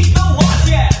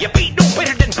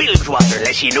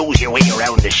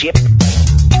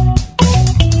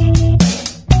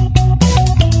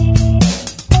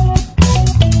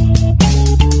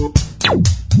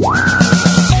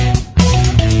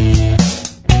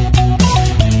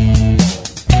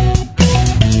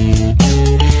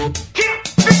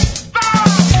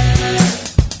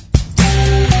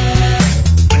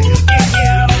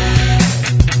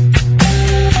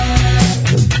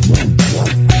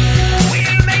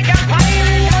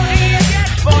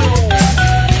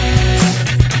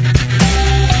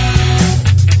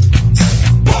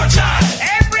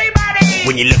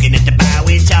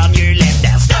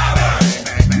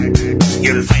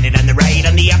You'll find it on the right,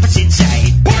 on the opposite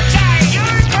side. Port side, your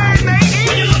turn, matey.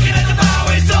 When you're looking at the bow,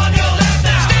 it's on your left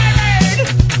now.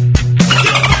 Starboard.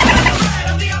 You'll find it on the right,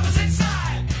 on the opposite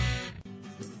side.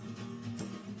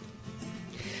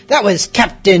 That was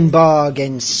Captain Bog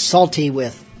and Salty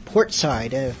with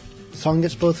Portside, a song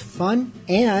that's both fun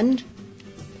and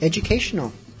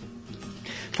educational.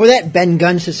 For that, Ben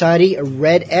Gunn Society,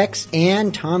 Red X,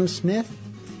 and Tom Smith,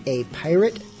 A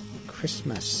Pirate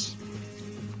Christmas.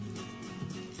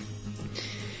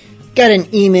 Got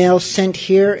an email sent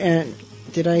here, and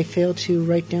did I fail to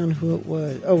write down who it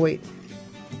was? Oh, wait.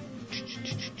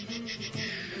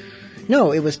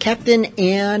 No, it was Captain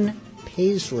Ann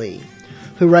Paisley,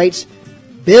 who writes,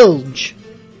 Bilge,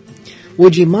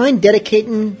 would you mind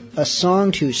dedicating a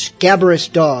song to Scabrous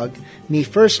Dog, me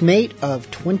first mate of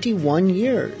 21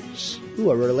 years?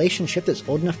 Ooh, a relationship that's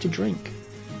old enough to drink.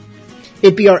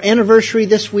 It'd be our anniversary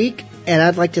this week, and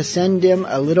I'd like to send him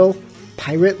a little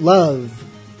Pirate Love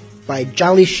by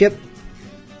Jolly Ship,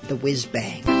 the Whiz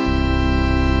Bang.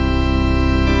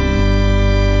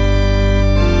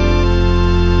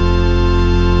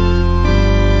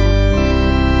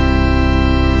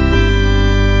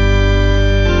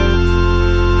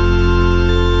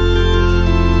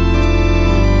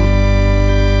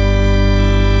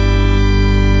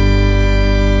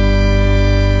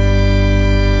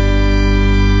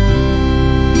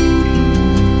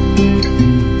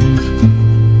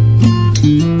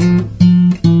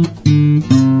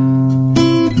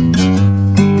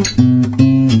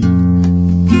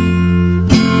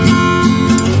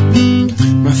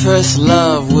 First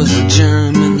love was a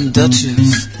German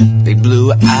duchess, big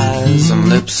blue eyes and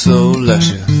lips so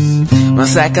luscious. My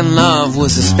second love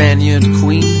was a Spaniard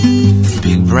queen,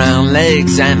 big brown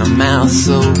legs and a mouth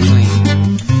so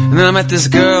clean. And then I met this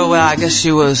girl, well I guess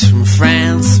she was from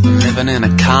France, been living in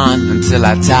a con until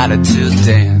I taught her to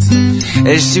dance.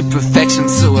 It's to perfection,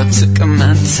 so I took her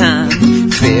my time.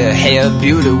 Fair hair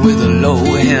beauty with a low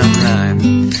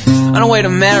hemline, on her way to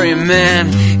marry a man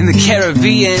in the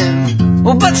Caribbean.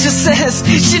 Well, but she says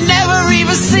she'd never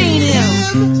even seen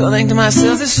him. So I think to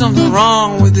myself, there's something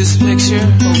wrong with this picture.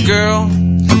 Oh, girl,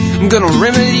 I'm gonna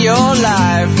remedy your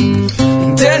life.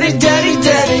 Daddy, daddy,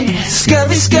 daddy,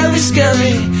 scurvy, scurvy,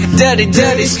 scurvy. Daddy,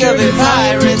 daddy, scurvy,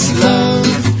 pirates love.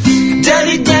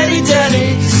 Daddy, daddy,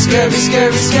 daddy, scurvy,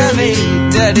 scurvy, scurvy.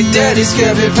 Daddy, daddy,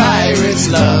 scurvy, pirates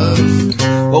love.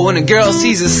 Well, when a girl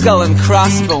sees a skull and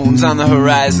crossbones on the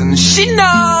horizon, she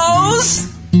knows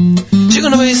you're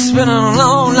gonna be spending a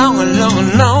long, long,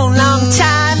 long, long, long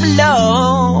time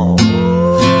alone.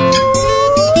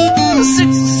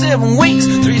 6 or 7 weeks,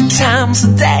 3 times a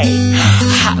day.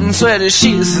 Hot and sweaty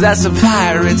sheets, that's a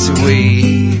pirate's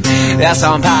way. That's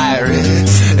on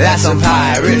pirates, that's on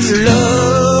pirates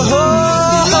love.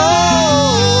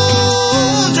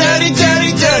 Dirty,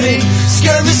 dirty, dirty,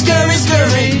 scurvy, scurvy,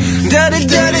 scurvy. Dirty,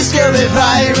 dirty, scurvy,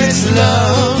 pirates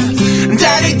love.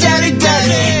 Daddy, daddy,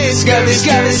 daddy, scurvy,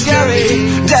 scurvy,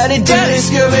 scurvy. Daddy, daddy,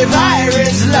 scurvy,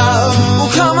 pirates love.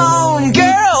 Well, come on,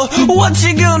 girl, what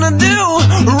you gonna do?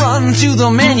 Run to the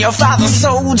man your father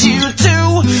sold you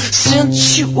to. Sent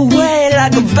you away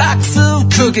like a box of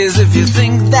cookies. If you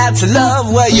think that's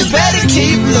love, well, you better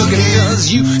keep looking,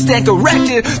 'cause you stand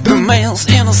corrected, the mail's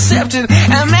intercepted.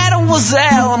 And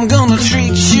mademoiselle, I'm gonna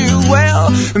treat you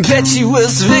well. Bet you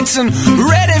was vixen,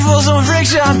 ready for some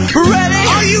friction. Ready?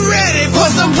 Are you ready for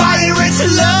some pirates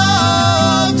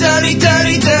love? Dirty,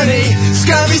 dirty, dirty,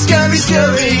 scurvy, scurvy,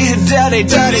 scurvy. Dirty,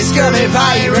 dirty, scurvy,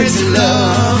 pirates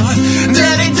love.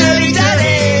 Dirty, dirty,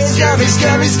 dirty, scurvy,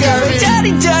 scurvy, scurvy.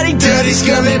 Dirty, dirty, dirty,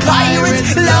 scurvy,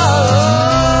 pirates love.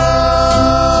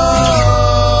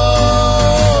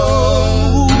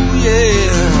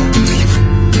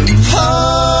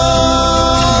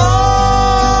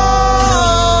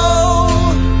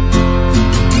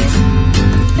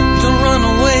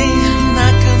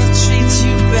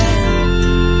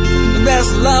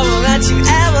 Love that you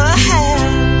ever had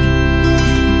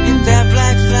in that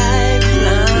black flag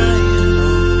flying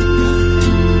over.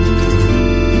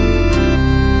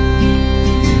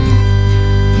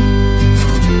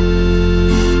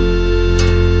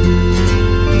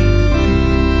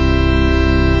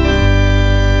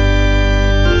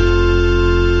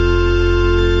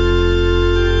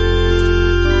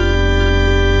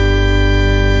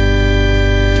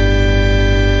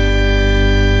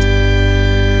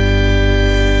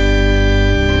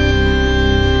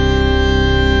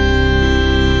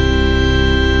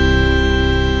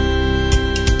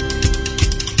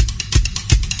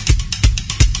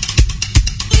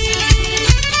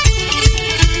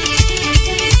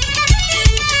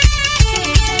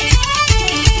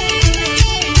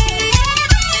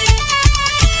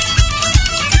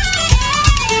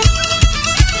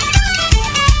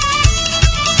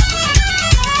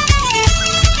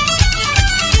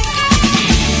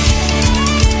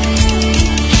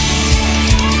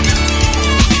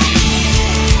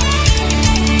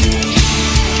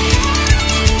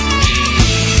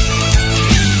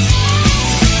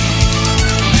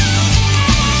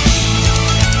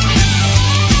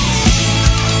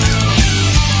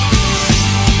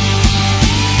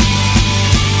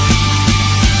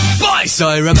 Yes,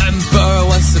 I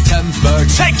remember one September,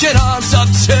 taking arms up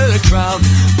to the ground,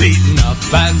 beaten up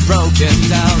and broken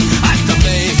down. And the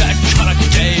maid that Connacht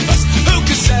gave us, who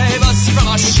could save us from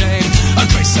our shame?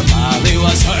 Grace O'Malley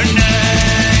was her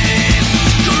name.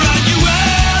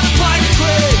 Graduate, the pirate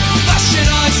queen, flashing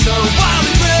eyes so wild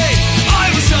and free. I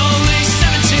was only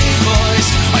 17, boys,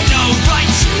 I know right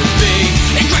to be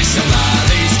in Grace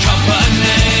O'Malley's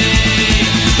company.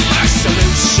 Our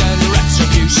solution,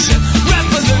 retribution,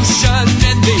 revolution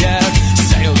in the air.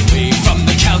 Sailed we from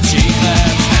the county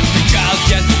there, and the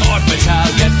galleon or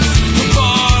battalion from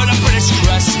board a British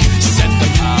crest, sent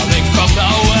them howling from the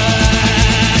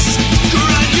west.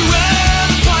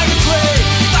 Graduate, the pirate queen,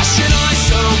 flashing eyes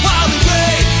so wild and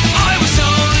free. I was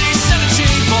only 17,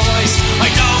 boys, I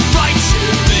know right to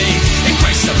be in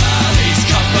Grace O'Malley's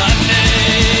company.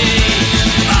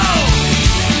 Oh!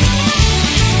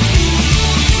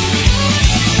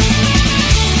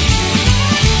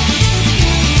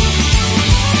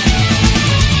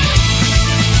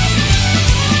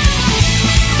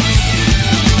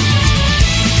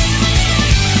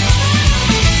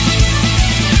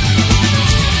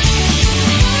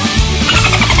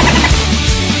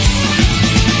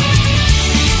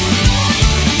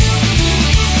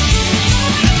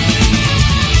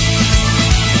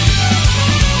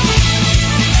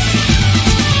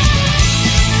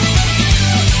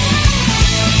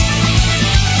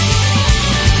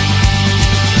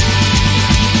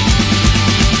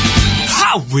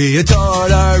 How we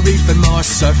adored our Ethan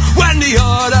Mercer when the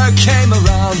order came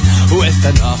around with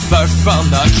an offer from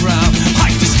the crown.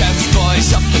 Pike the Thames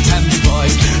boys, up the Thames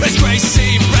boys, as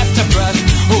Gracie breath to breath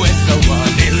with the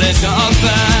one Elizabeth.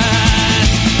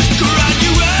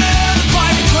 Graduate,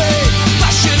 pirate queen,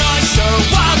 flashing eyes so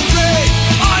wild and free.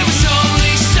 I was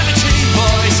only 17,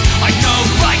 boys, I know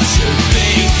right to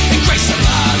be in Grace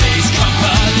O'Malley's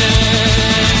company.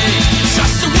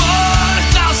 Just a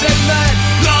 1,000 men,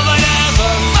 love I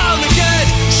never found again.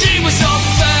 She was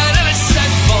often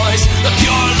innocent, boys, the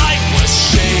pure light was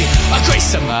she, a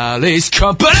Grace O'Malley's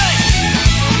company.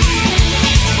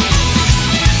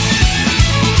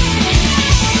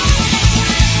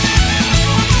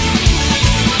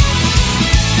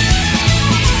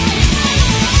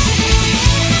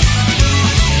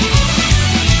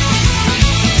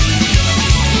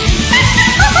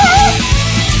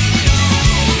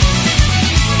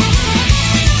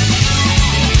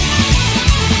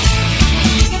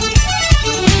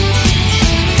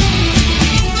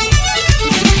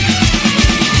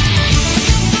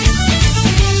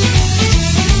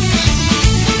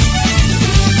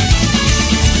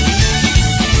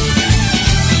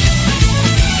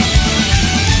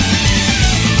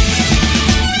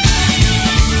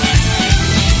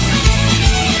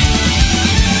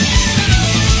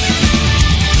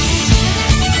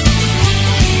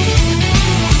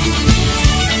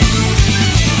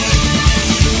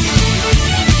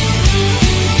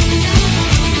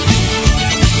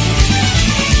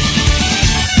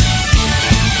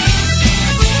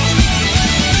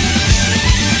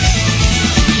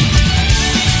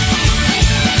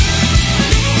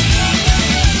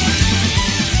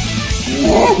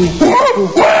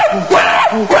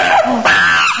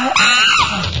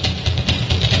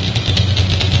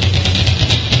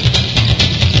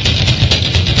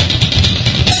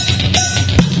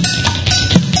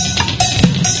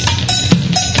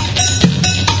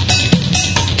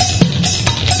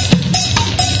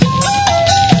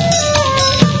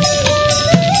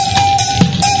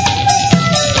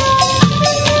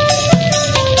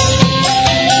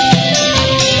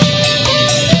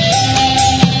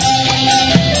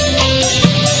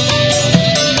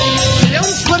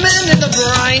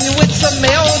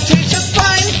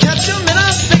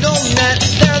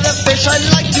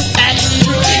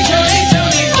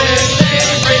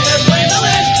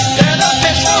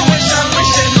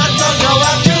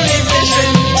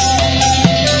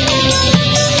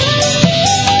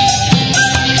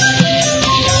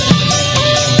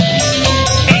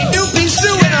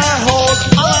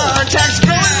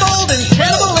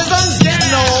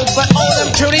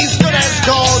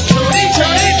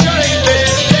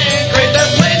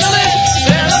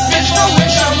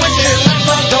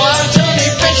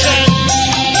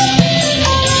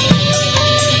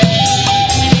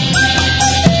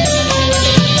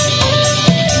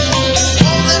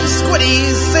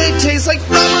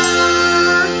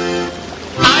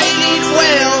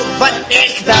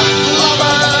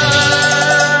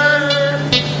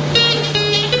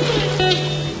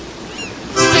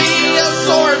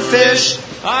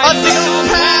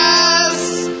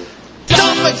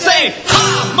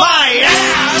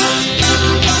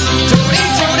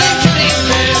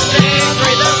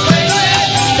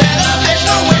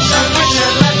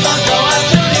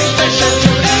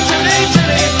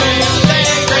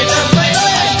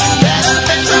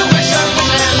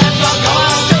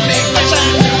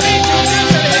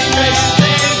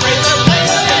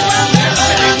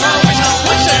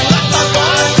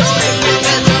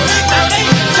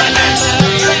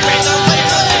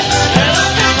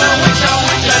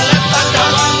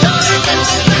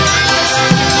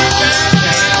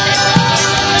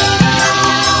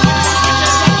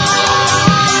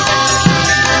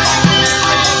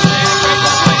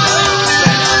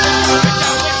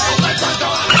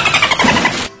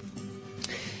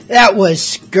 That was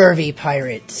Scurvy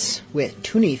Pirates with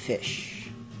Toonie Fish.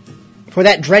 For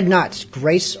that, Dreadnoughts,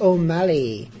 Grace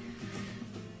O'Malley.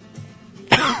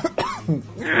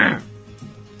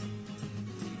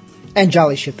 And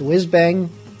Jolly Ship the Whiz Bang,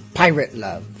 Pirate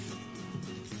Love.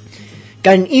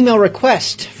 Got an email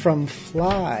request from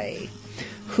Fly,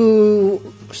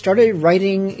 who started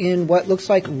writing in what looks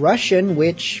like Russian,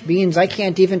 which means I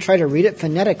can't even try to read it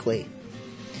phonetically.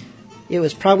 It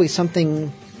was probably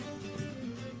something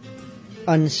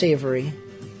unsavory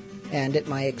and at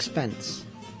my expense.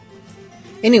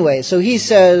 Anyway, so he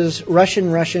says, Russian.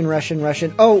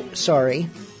 Oh, sorry.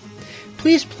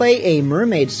 Please play a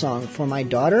mermaid song for my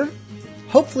daughter,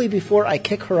 hopefully before I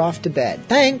kick her off to bed.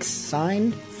 Thanks,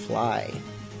 signed, Fly.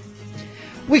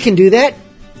 We can do that,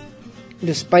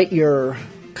 despite your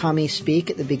commie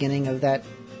speak at the beginning of that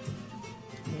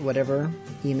whatever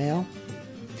email.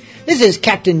 This is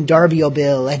Captain Darby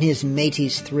O'Bill and his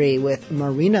mateys 3 with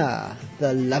Marina,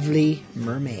 the Lovely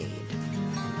Mermaid.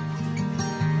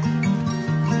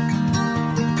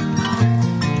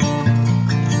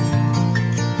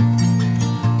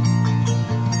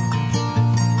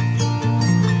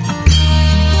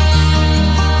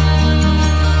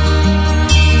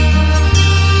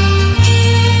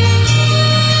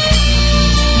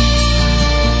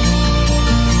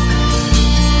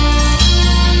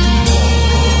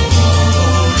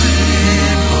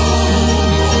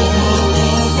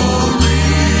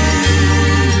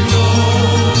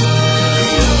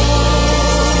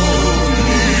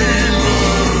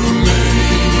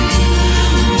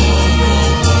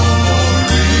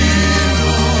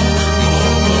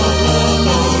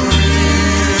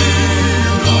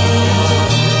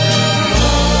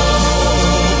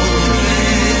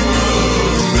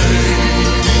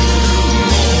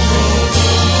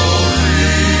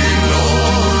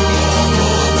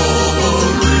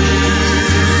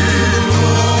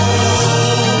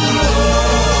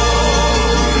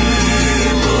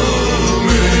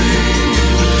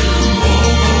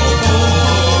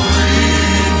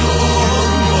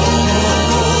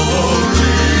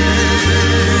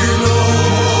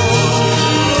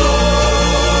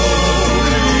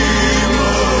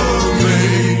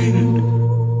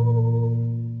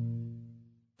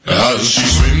 As she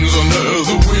swims under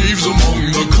the waves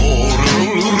among the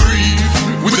coral reef,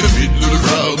 with a fiddler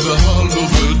crowd, the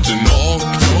halibut and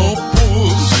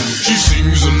octopus, she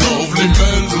sings a lovely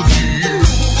melody.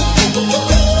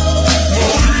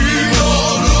 Marina,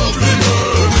 lovely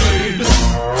mermaid,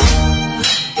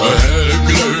 her hair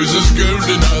glows as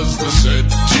golden as the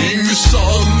setting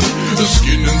sun. The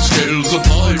skin and scales a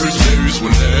pirate's nose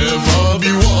will never be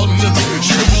won.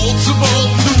 She vaults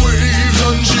above the waves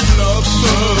and she flaps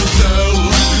her tail.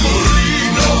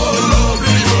 Marina,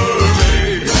 lovely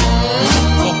mermaid.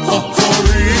 Marina,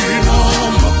 Marina,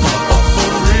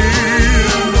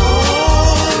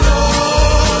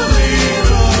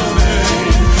 lovely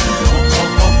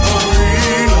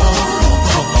mermaid.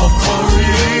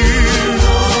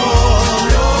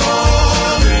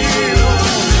 Marina,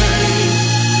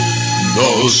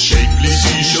 those shapely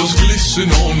seashells glisten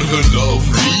on her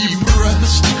lovely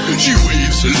breast. She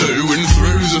waves hello and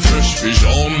throws a fresh fish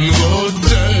on the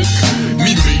deck.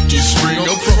 Me mateys spring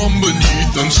up from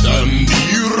beneath and stand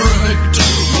erect.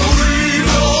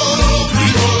 Marina, lovely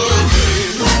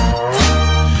mermaid.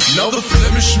 Now the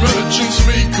Flemish merchants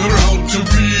make her out to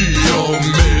be a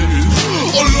myth,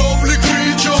 a lovely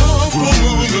creature, half a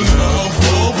moon and half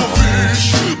of a fish.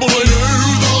 But I know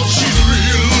that she's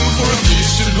real, for a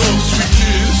tasted love sweet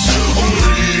kiss.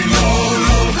 Marina,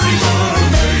 lovely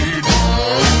mermaid.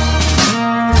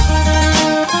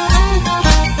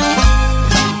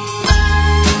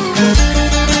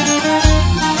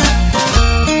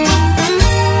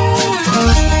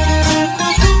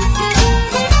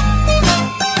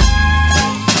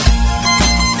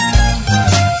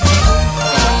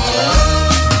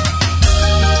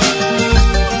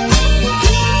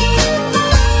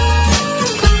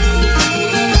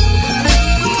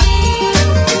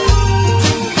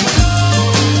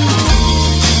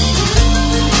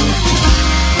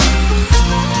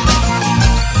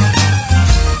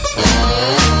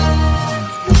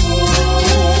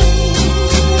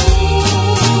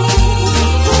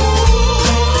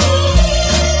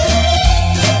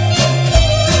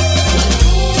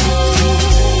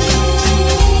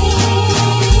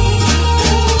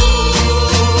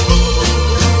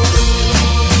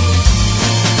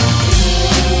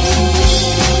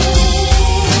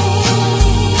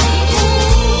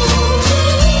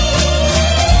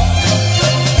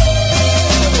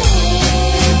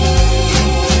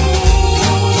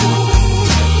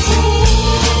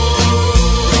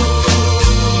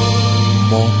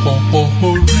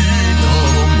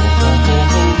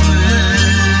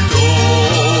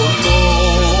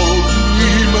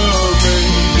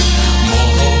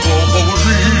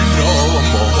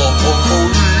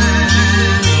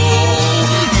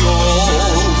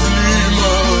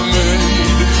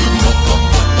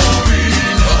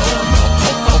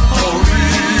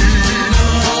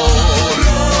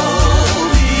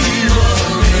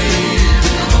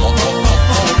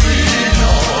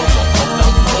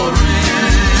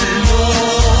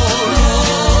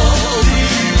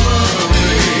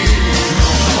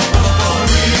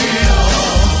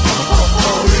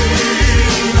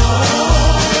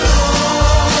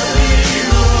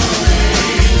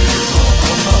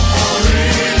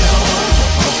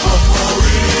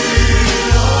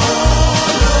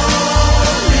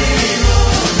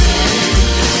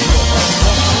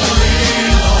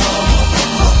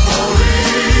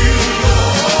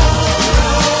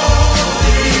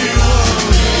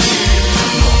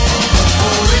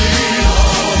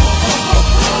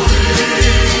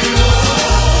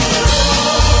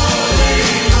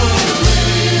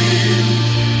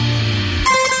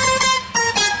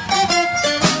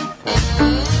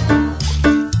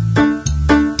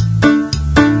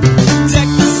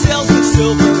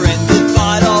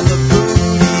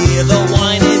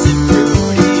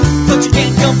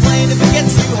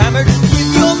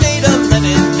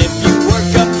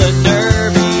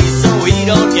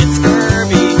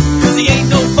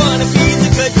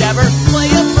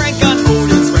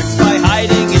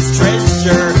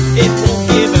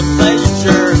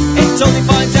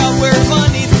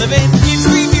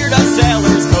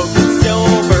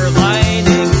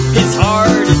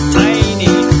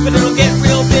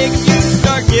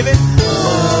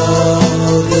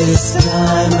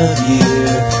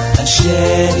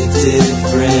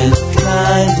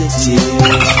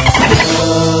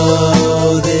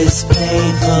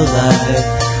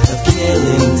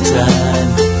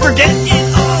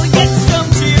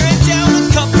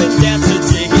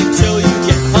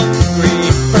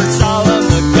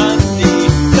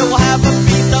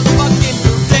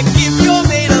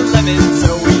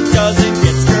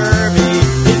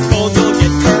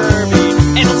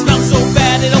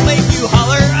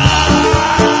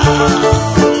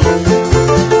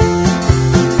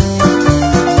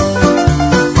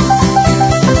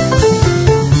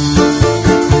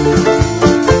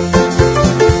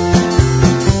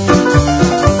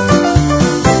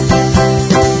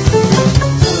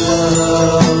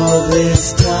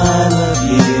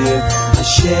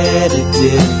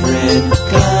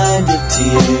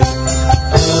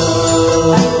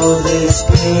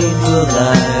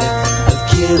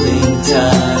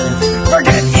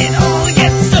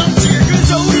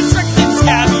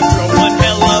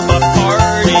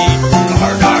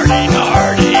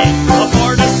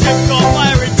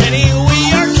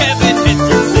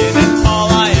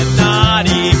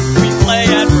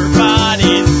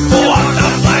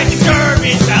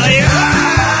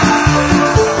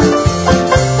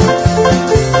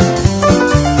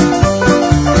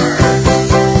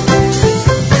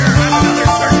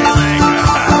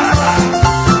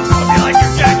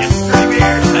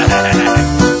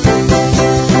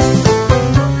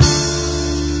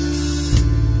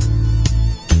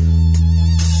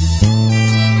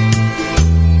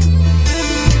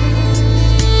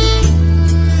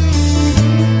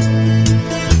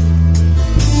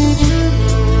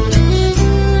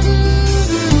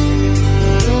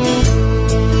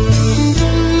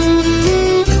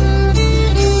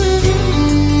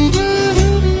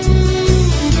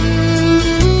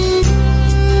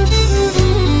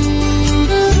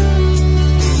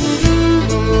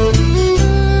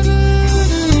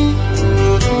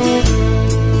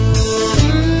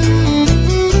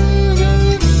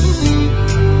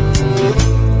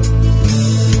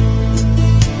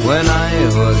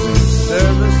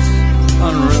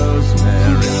 on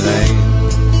Rosemary Lane.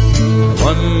 I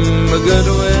won the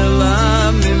goodwill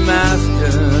of me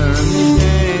master and me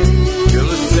dame, till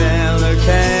a sailor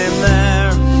came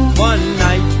there one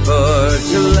night for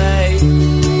to lay,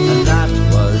 and that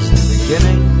was the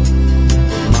beginning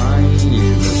of my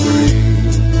misery.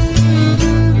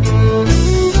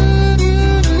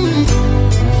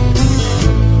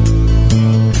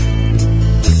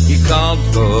 He called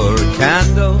for a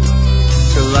candle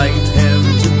to light him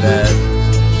to bed,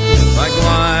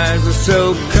 likewise a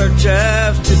silk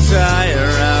kerchief to tie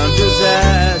around his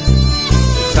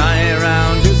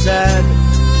head,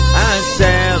 as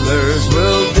sailors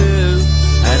will do.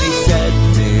 And he said,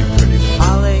 me pretty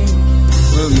Polly,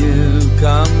 will you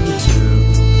come too?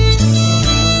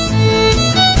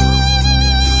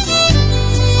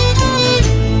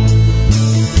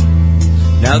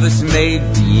 Now this maid,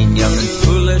 being young and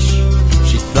foolish,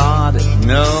 she thought it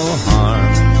no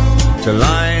harm to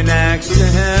lie next to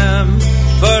him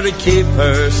for to keep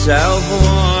herself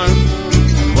warm.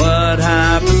 What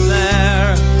happened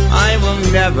there I will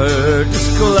never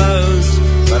disclose,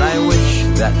 but I wish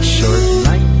that short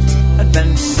night had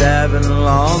been 7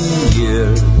 long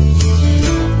years.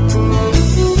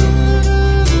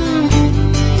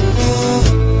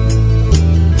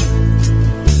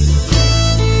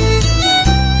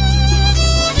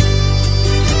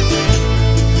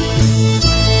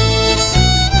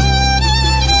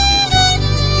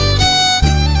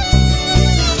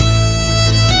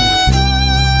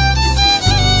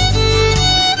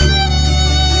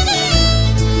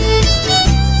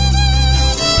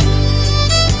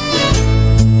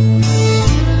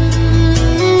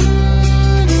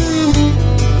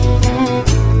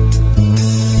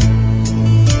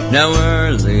 Now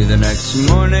early the next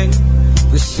morning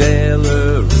the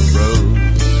sailor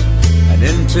arose, and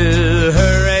into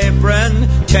her apron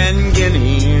 10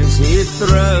 guineas he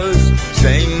throws,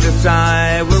 saying, this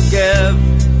I will give,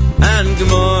 and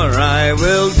more I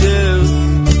will do,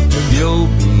 if you'll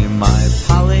be my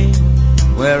Polly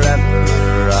wherever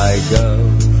I go.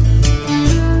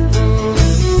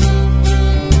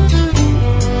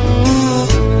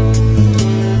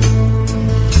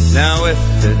 Now if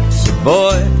it's a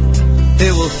boy, he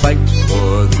will fight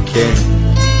for the king.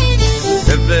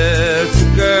 If it's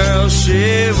a girl,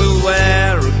 she will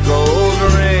wear a gold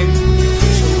ring.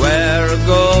 She'll wear a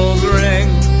gold ring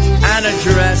and a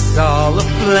dress all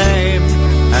aflame,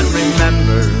 and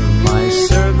remember my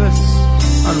service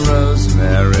on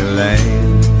Rosemary Lane.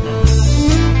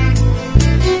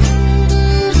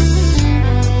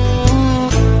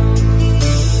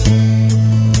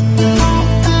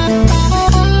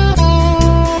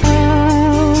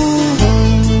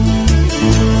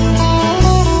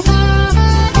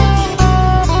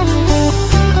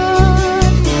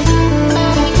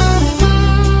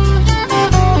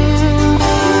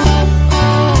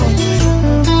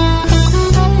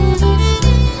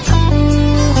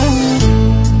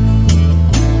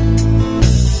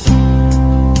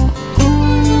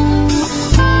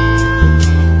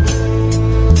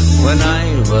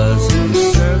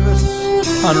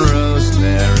 On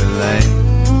Rosemary Lane,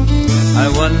 I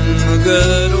won the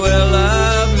goodwill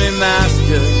of me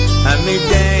master and me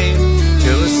dame,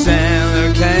 till a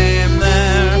sailor came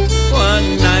there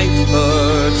one night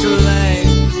for to lay,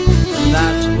 and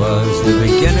that was the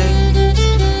beginning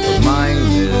of my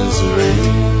misery.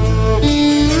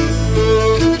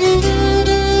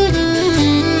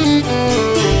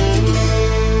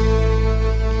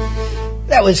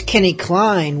 That was Kenny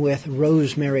Klein with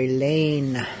Rosemary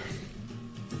Lane.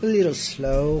 A little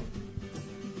slow.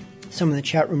 Some in the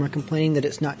chat room are complaining that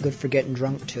it's not good for getting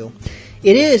drunk too.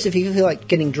 It is if you feel like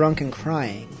getting drunk and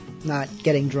crying, not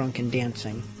getting drunk and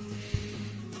dancing.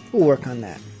 We'll work on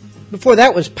that. Before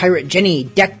that was Pirate Jenny,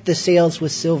 Decked the Sails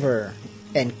with Silver,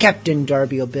 and Captain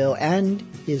Darby O'Bill and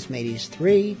his mateys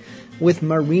 3 with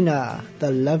Marina,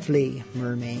 the Lovely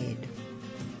Mermaid.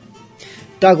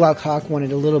 Doglock Hawk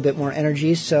wanted a little bit more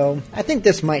energy, so I think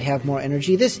this might have more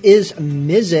energy. This is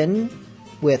Mizzen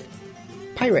with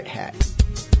Pirate Hat.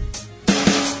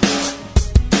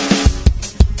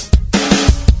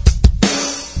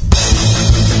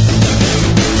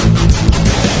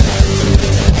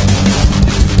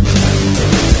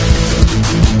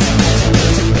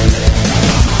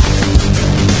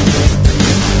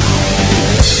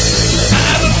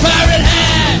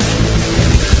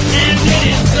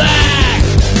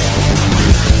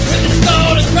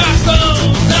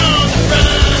 Crossbones on the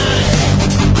front.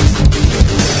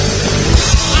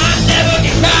 I never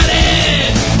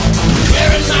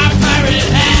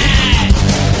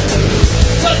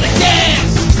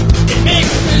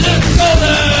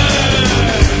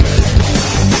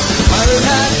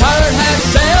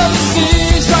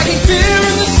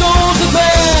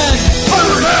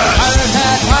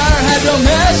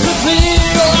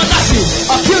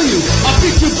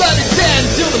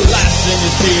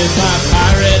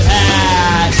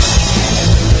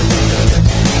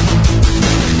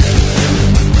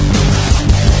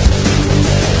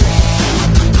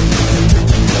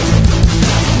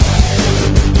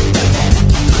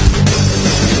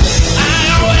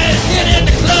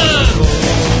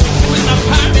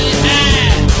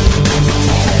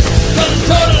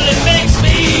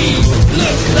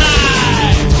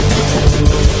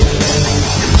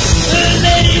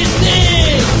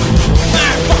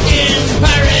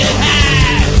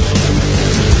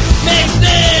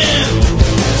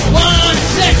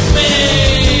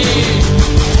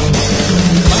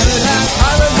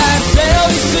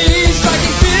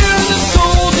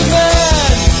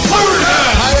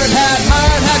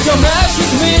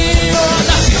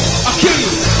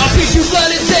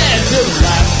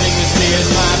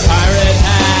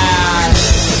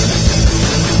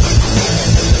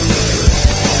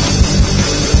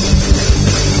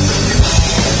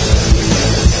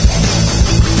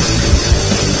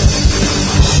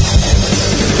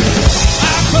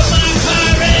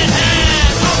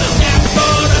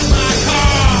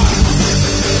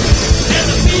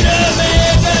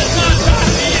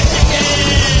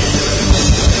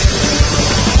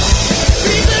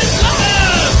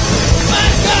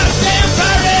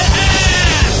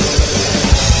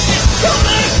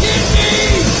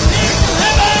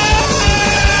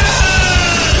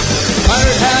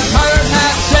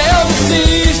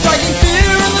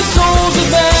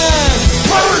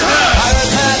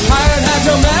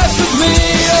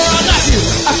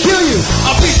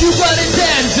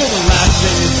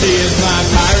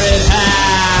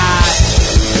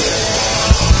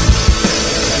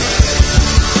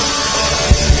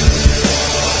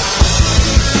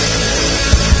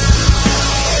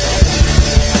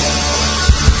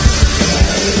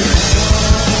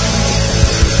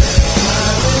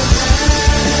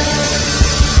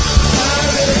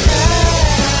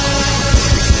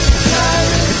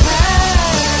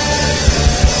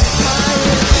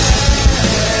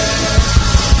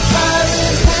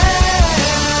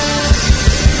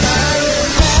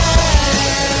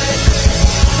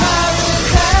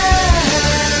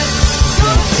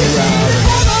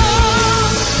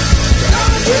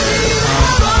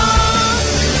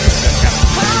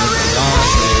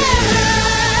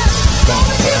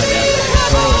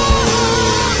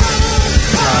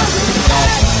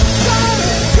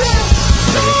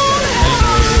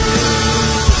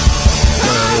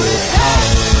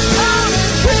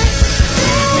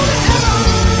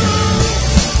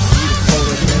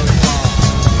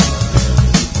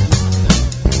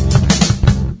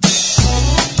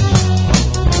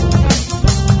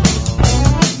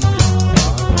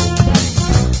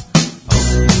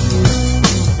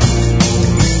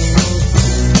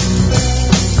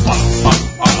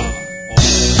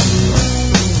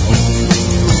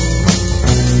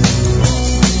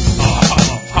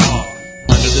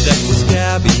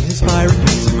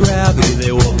Scabby.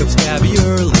 They woke up Scabby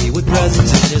early with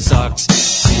presents in his socks.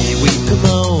 Seaweed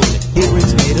cologne,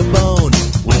 earrings made of bone,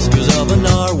 whiskers of a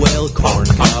narwhal, corn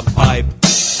cob pipe.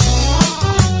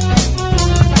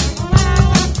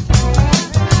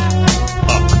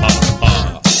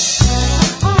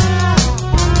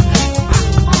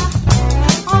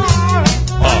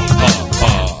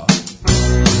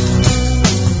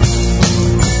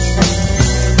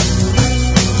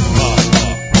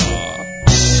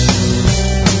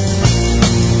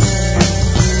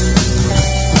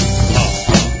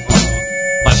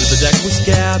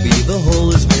 The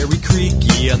hull is very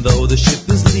creaky, and though the ship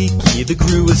is leaky, the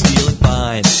crew is feeling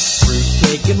fine. Fruit,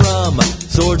 cake, and rum,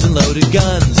 swords and loaded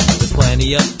guns. There's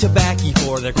plenty of tobacco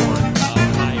for their corn cob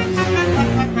pipes.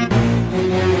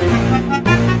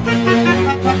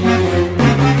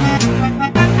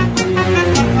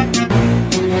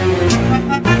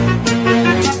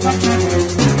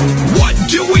 What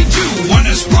do we do when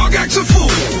a Sprog acts a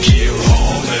fool? Kill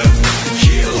haul him,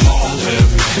 kill haul him.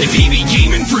 If he be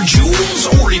gaming for jewels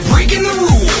or he breaking the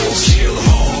rules, kill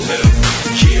haul him,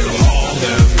 kill haul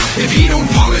him. If he don't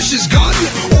polish his gun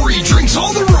or he drinks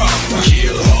all the rum,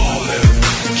 kill haul him,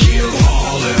 kill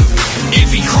haul him.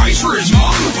 If he cries for his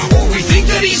mom or we think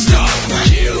that he's dumb,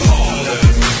 kill haul him,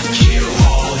 kill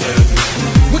haul him.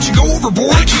 Once you go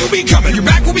overboard, that kill be coming, your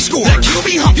back will be scored. That kill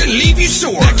be hump, gonna leave you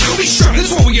sore. That kill be shoving, this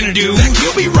is what we gonna do. That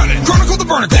kill be running, chronicle the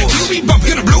barnacles. That kill be bump,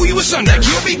 gonna blow you asunder. That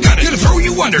kill be gunning, gonna throw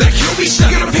you under. That kill be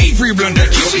stunned, gonna pay for your blunder.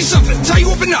 That kill be something, tie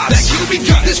you up in knots. That kill be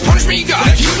gun, this punishment you got.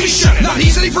 That kill be shunning, not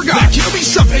easily forgot. That kill be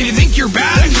something, and you think you're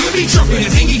bad. That kill be jumping, and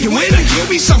you think you can win. That kill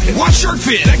be something, watch shark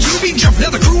fin. That kill be jumping,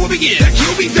 now the crew will begin. That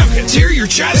kill be dumping, tear your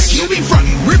chest. That kill be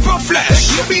fronting, rip off flesh.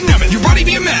 That kill be numbing, your body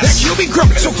be a mess. That kill be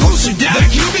crumping, so close to death.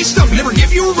 That kill be stumping, never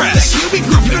give you a rest. That kill be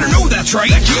grumpy, you better know that's right.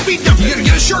 That kill be dumping, you gotta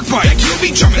get a shark bite. That kill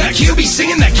be jumping, that kill be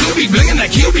singing. That kill be blinging,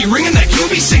 that kill be ringing. That kill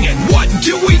be singing. What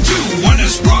do we do when a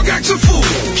Sprog acts a fool?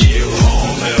 Kill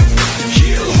haul him,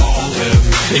 kill haul him.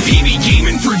 If he be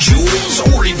gaming for jewels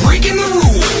or he breaking the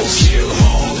rules, kill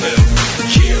haul him,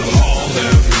 kill haul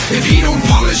him. If he don't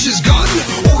polish his gun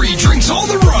or he drinks all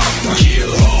the rum,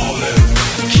 kill haul him,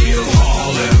 kill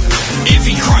haul him. If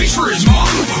he cries for his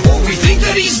mom or we think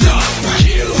that he's dumb,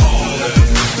 kill haul him,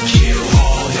 kill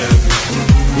haul him.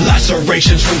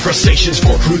 Lacerations from crustaceans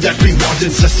for crew that be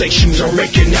wanting cessations or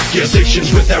making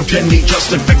accusations without any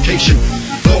justification.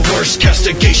 The worst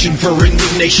castigation for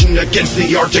indignation against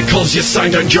the articles you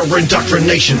signed on your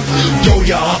indoctrination. Throw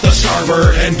ya off the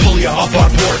starboard and pull ya up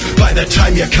on board. By the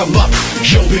time you come up,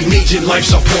 you'll be needing life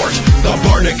support. The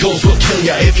barnacles will kill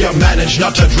ya if you manage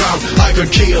not to drown. I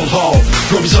could keel haul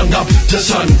from sun up to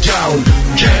sundown.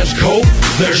 Can't cope,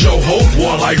 there's no hope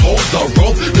while I hold the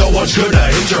rope. No one's gonna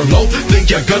interlope, think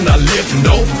you're gonna live?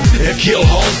 Nope. If keel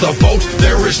hauls the boat,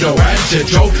 there is no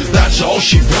antidote. That's all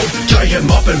she wrote. Tie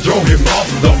him up and throw him off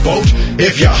the boat.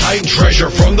 If you hide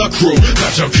treasure from the crew,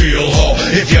 that's a keel haul.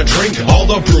 If you drink all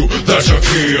the brew, that's a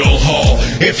keel haul.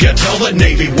 If you tell the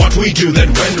Navy what we do, then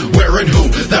when, where, and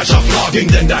who, that's a flogging,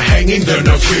 then a hanging, then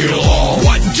a keel haul.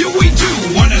 What do we do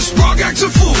when a Sprog acts a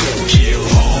fool? Keel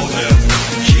haul him,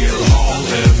 keel haul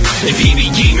him. If he be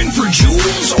gaming for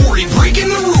jewels or he breaking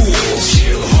the rules,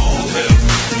 keel haul him,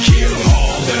 keel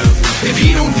haul him. If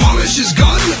he don't polish his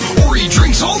gun or he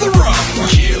drinks all the rum,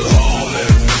 keel haul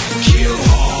him, keel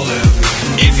haul him.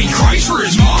 If he cries for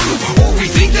his mom or we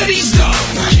think that he's dumb,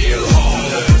 keel haul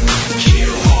him,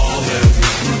 keel haul him.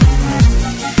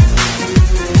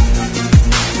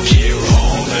 Keel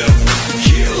haul him,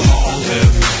 keel haul him.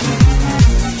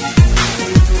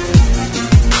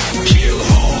 Keel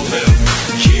haul him,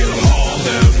 keel haul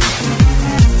him.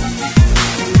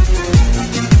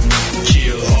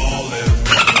 Keel haul him.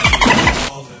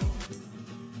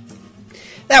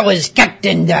 That was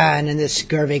Captain Don and the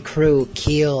Scurvy Crew,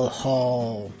 Keel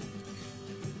Haul.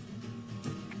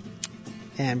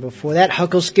 And before that,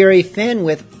 Huckle Scary Finn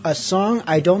with a song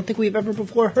I don't think we've ever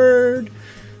before heard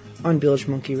on Bilge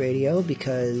Monkey Radio,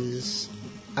 because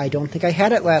I don't think I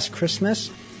had it last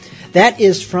Christmas. That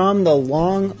is from the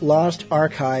long-lost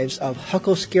archives of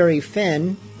Huckle Scary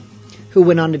Finn, who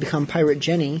went on to become Pirate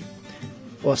Jenny.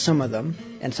 Well, some of them.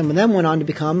 And some of them went on to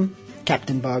become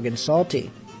Captain Bog and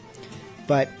Salty.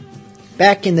 But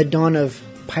back in the dawn of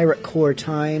Pirate Corps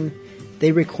time,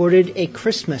 they recorded a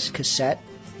Christmas cassette,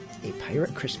 a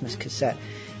pirate Christmas cassette,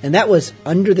 and that was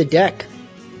Under the Deck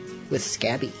with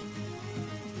Scabby.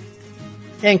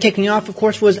 And kicking off, of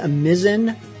course, was a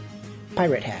Mizzen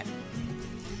pirate hat.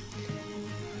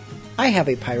 I have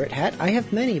a pirate hat. I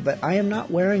have many, but I am not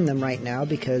wearing them right now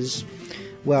because,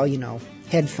 well, you know,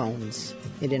 headphones.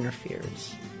 It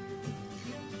interferes.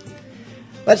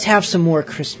 Let's have some more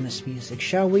Christmas music,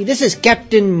 shall we? This is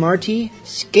Captain Marty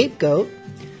Scapegoat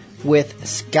with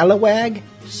Scalawag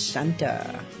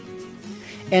Santa.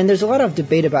 And there's a lot of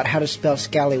debate about how to spell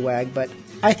scallywag, but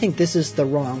I think this is the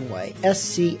wrong way.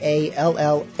 S-C-A-L-L-A-W-A-G.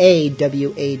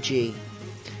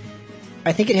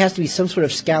 I think it has to be some sort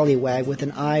of scallywag with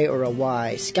an I or a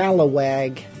Y.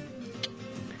 Scalawag.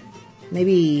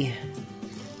 Maybe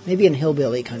in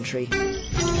hillbilly country.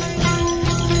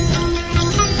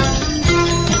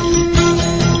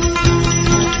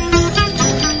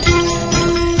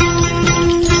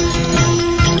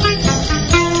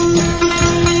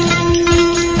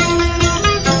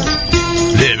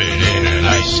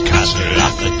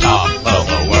 At the top of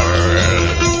the world,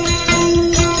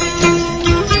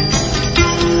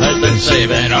 has been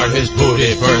saving all his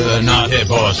booty for the naughty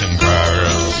boys and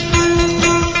girls.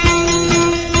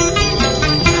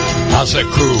 As the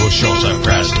crew shows their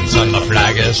presence and the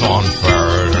flag is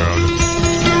unfurled,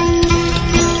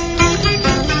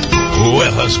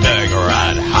 with his big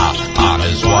red hat and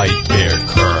his white beard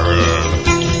curled,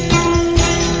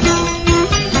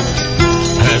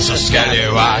 it's a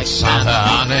scallywag Santa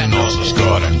and he knows it's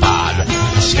good and bad.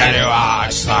 A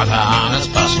scallywag Santa and his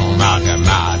best will make him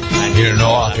mad. And you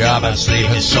know if you've been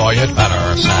sleeping, so you'd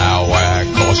better stay away,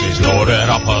 'cause he's loaded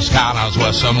up his cannons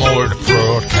with some old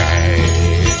fruit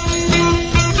cake.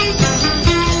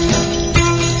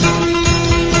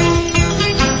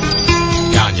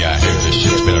 Can you hear the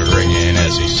ship's bell ringing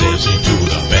as he sails into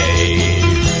the bay?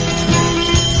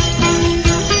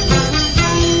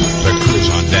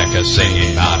 Deck is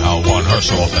singing out how one horse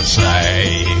open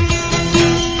sleigh.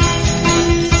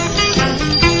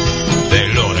 They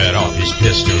loaded up his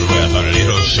pistol with a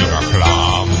little sugar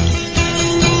plum,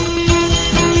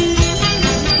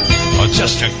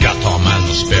 just to get them in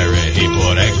the spirit, he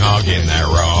put eggnog in their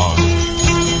rum.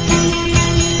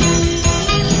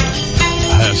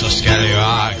 There's a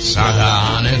scallywag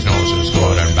Santa and his nose is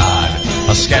good and bad.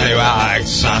 A scallywag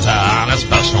Santa and his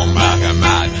best will make him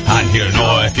mad. And he'll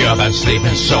know if you've been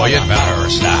sleeping, so you better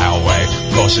stay away,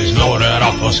 'cause he's loaded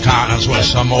up his cannons with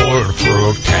some old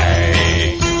fruit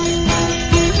cake.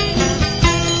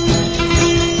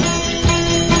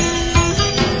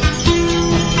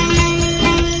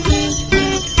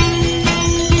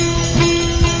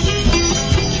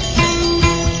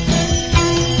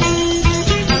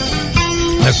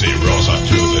 As he rolls up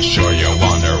to the shore, you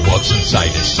wonder what's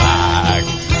inside his sack.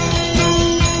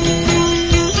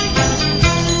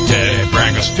 Did he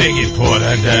bring us piggy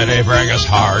pudding? Did he bring us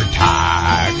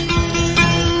hardtack?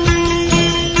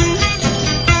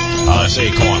 Is he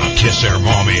gonna kiss her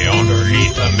mommy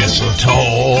underneath the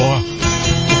mistletoe?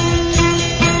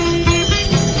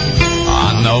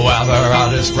 And the weather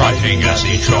out is brightening as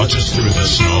he trudges through the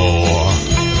snow.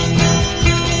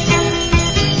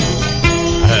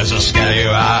 There's a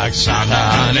scallywag Santa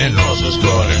and he knows it's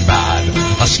good and bad.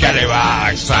 A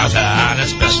scallywag Santa and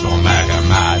his best will make him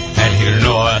mad. And he'll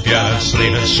know if you're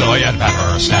sleeping, so you'd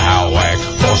better stay awake,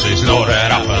 'cause he's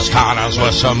loaded up his cannons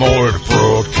with some old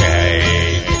fruit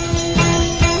cake.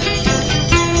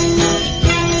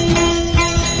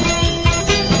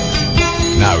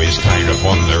 Now he's kind of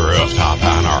on the rooftop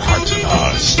and our hearts have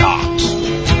all stopped.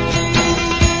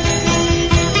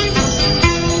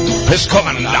 He's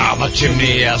coming down the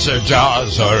chimney as her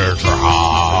jaws are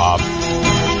dropped,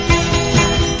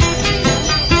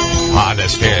 and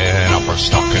he's filling up her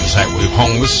stockings that we've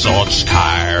hung with such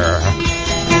care.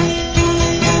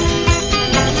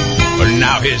 But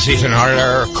now he's eating all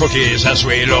our cookies as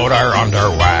we load our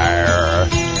underwear.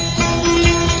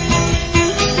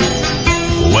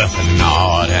 With a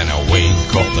nod and a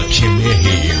wink up the chimney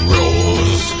he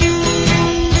rolls,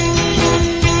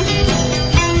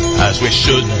 as we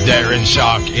stood there in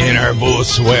shock in our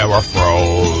boots where we're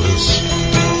froze.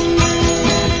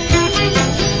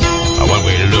 And when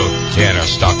we looked in our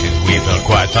stockings, we felt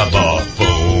quite the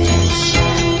buffoons.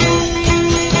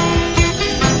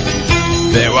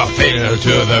 They were filled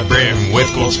to the brim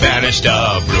with gold Spanish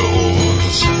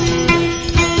doubloons.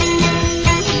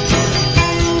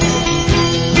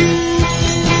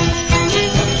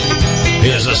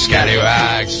 Here's a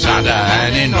scallywag Santa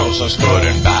and he knows us good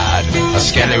and bad. A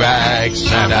scallywag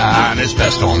Santa and his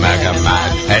best will make him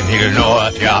mad. And he'll know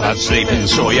if you're not sleeping,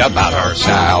 so you better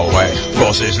stay away,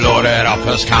 'cause he's loaded up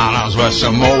his cannons with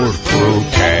some old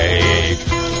fruit cake.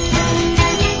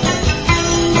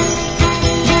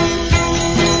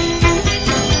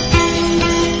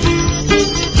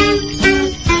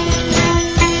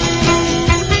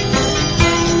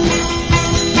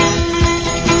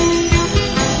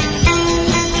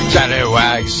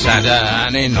 Scallywag Santa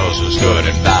and he knows what's good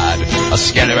and bad. a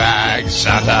scallywag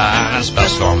Santa and a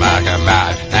spellstorm back and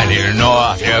bad. And you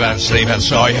know if you've been sleeping,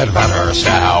 so you'd better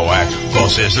stay awake.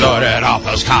 'Cause he's loaded up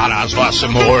his cannons with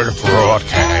some old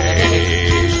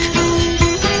fruitcake.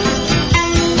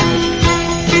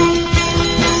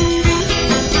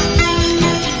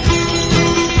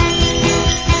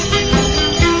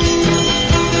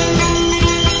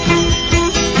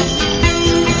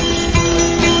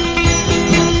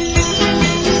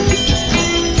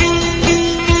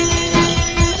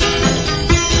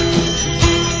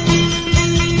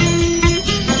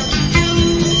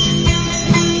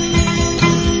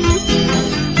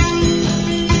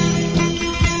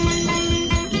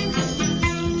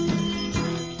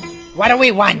 What do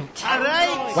we want?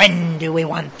 When do we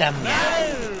want them?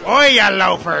 Oi, you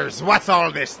loafers! What's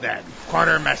all this then?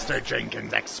 Quartermaster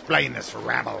Jenkins, explain this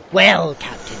rabble. Well,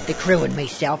 Captain, the crew and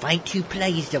myself ain't too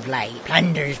pleased of late.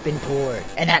 Plunder's been poured,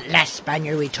 and that last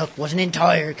Spaniard we took was an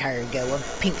entire cargo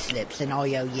of pink slips and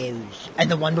IOUs.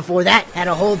 And the one before that had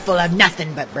a hold full of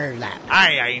nothing but burlap.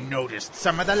 I noticed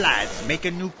some of the lads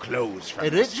making new clothes from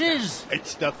It is.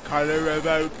 It's the colour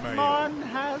about me. Man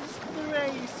has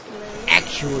bracelet.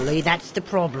 Actually, that's the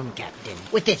problem, Captain.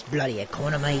 With this bloody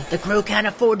economy, the crew can't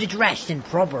afford to dress in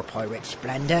proper pirate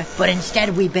splendour, but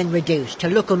instead we've been reduced to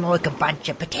looking like a bunch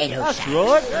of potato sacks.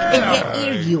 right. And yet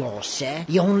here you are, sir.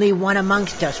 The only one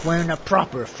amongst us wearing a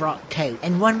proper frock coat,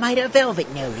 and one made of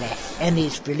velvet no less. And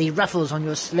these frilly ruffles on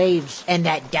your sleeves, and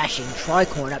that dashing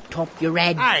tricorn up top your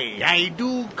head. I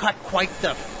do cut quite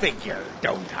the figure,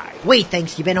 don't I? We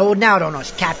thinks you've been holding out on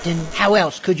us, Captain. How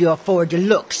else could you afford to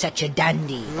look such a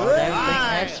dandy?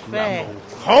 That's fair.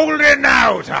 Hold it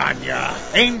now, Tanya.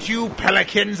 Ain't you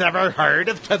pelicans ever heard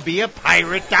of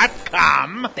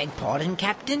tobeapirate.com? Beg pardon,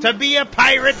 Captain?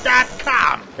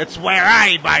 Tobeapirate.com. It's where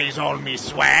I buys all me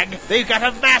swag. They've got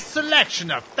a vast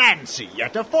selection of fancy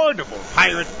yet affordable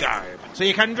pirate garb, so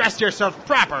you can dress yourself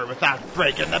proper without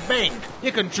breaking the bank.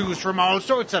 You can choose from all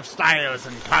sorts of styles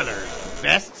and colors.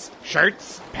 Vests,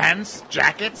 shirts, pants,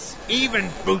 jackets, even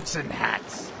boots and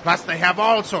hats. Plus, they have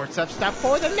all sorts of stuff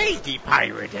for the lady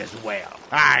pirate as well.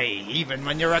 Aye, even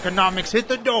when your economics hit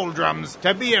the doldrums,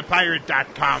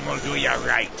 tobeapirate.com will do you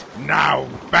right. Now,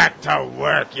 back to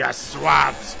work, you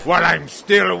swabs, while I'm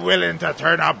still willing to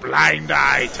turn a blind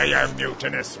eye to your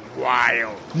mutinous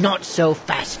wile. Not so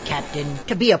fast, Captain.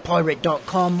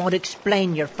 Tobeapirate.com might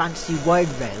explain your fancy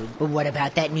wardrobe, but what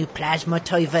about that new plasma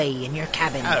TV in your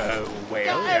cabin? Oh,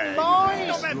 well...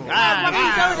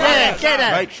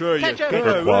 Make sure you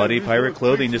For quality pirate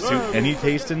clothing to suit any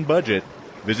taste and budget,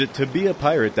 visit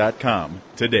tobeapirate.com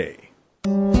today.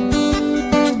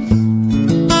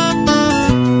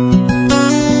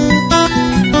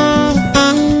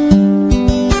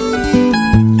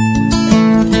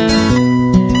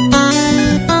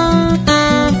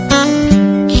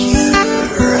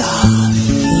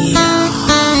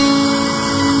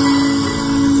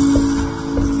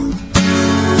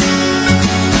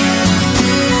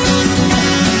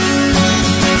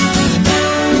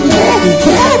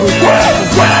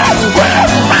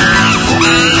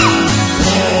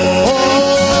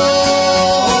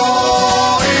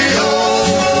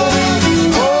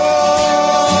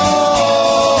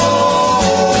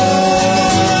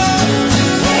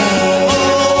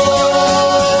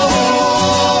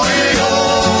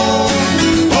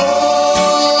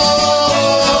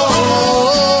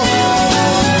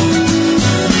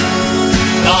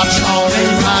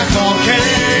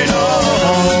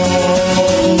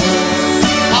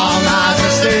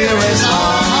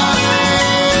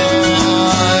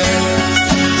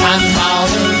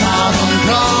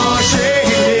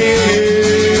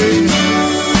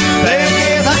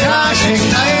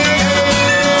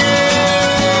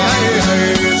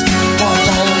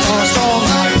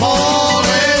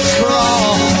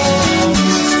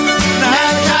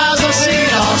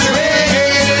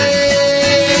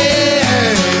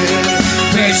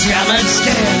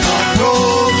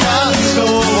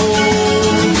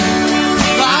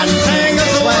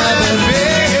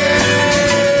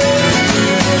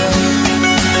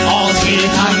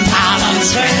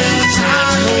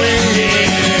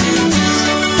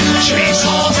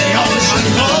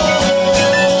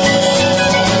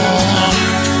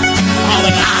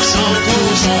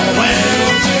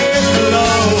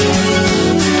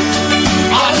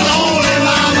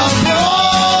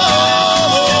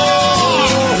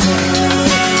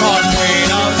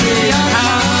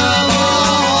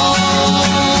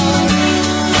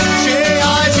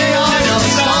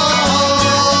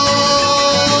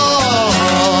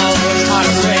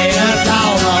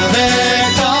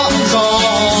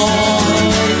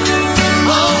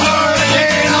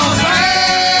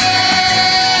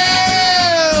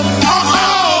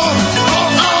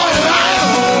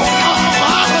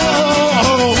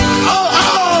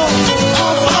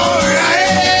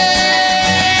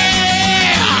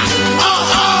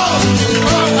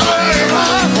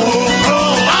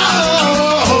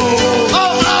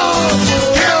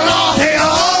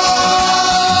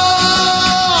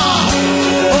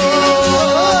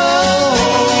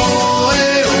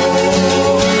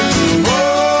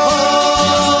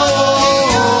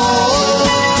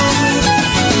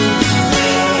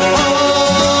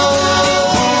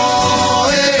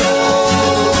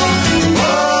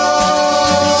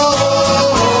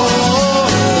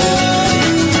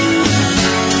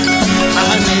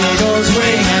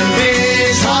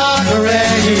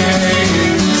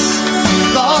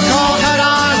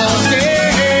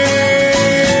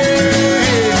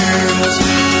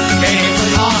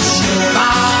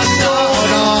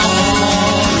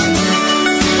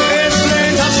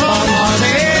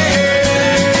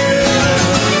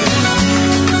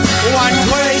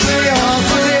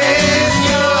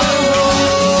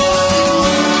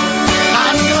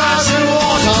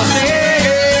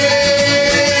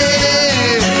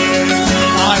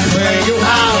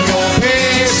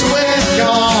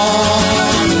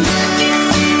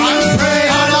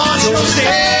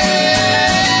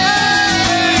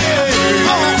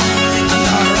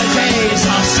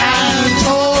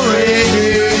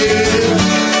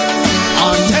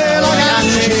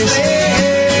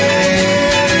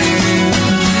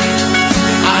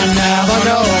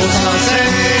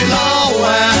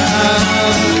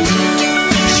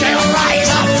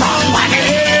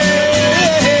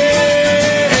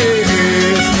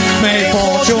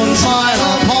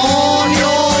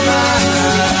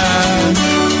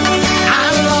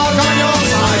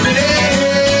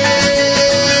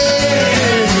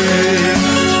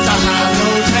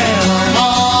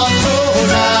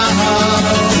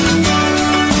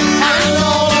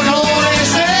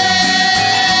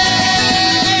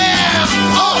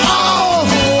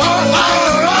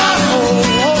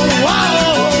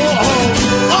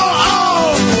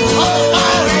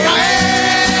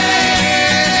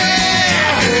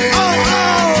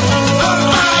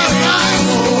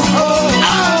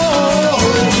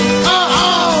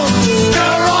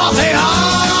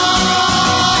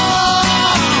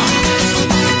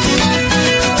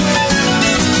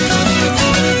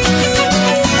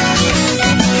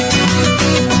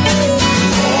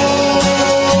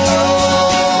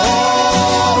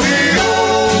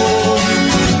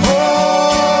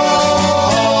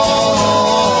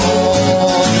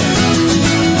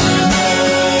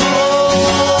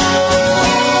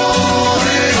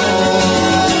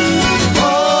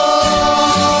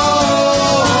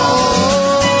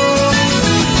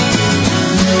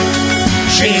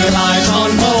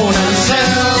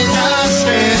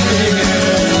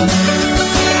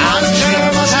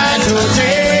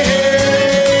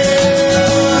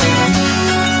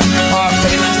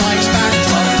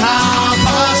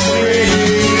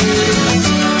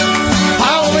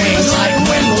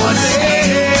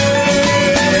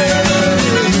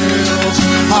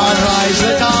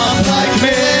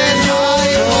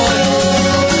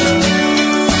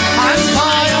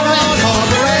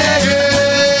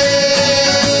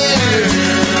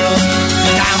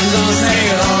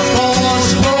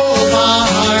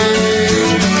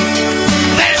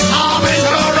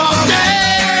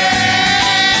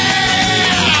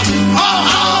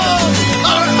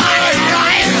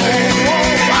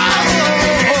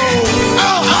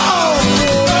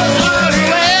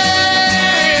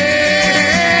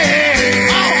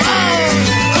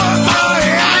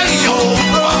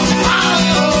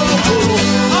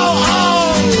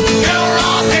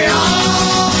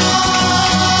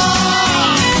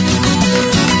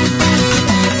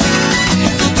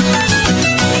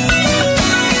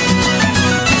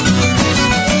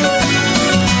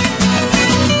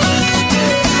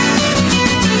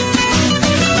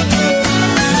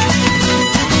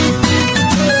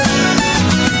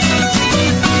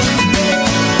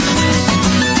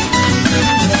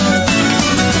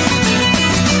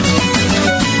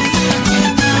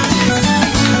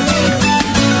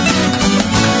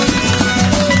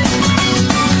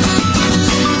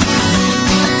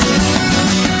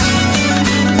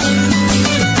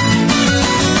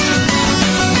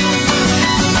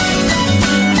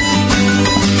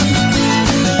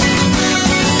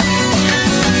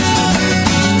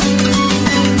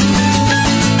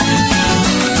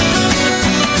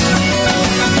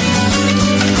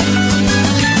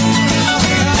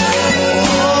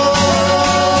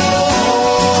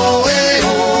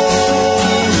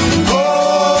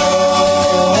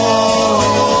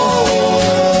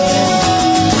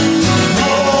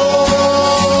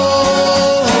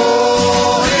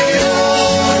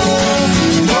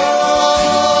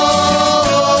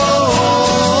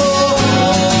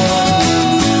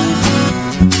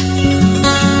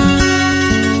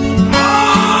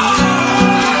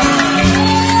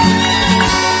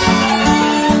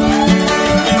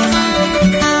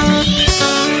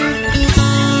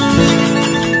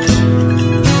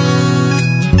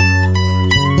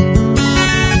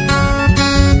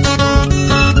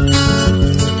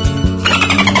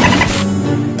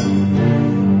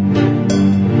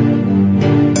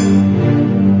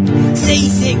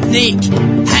 Nick,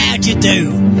 how'd you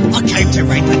do? I came to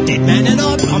rape a dead man and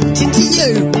I bumped into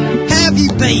you. How have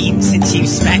you been since you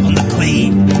spat on the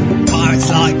Queen? Pirates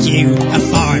like you are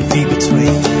far and few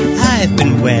between. I've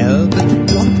been well, but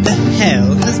what the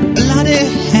hell has bloody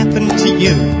happened to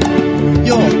you?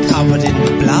 You're covered in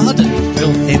blood and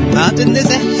filthy mud, and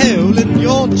there's a hole in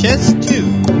your chest too.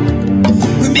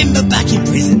 Remember back in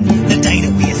prison, the day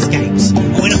that we escaped?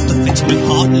 I went off to fetch my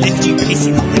heart and left you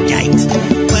pissing on the gate.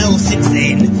 Well, since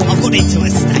then, I've got into a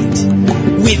state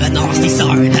with a nasty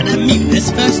siren and a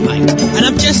mutinous first mate, and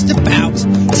I'm just about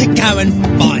to go and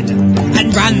find him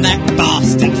and run that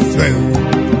bastard through.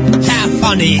 How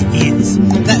funny it is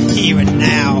that here and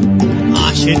now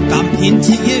I should bump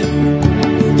into you.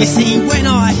 You see, when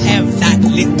I have that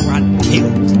little runt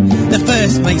killed, the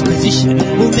first mate's position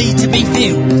will need to be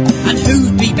filled, and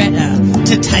who'd be better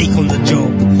to take on the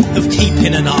job of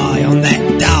keeping an eye on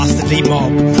that dastardly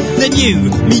mob than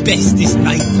you, me bestest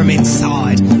mate from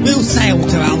inside? We'll sail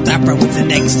to Aldabra with the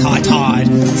next high tide.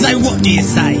 So what do you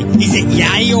say? Is it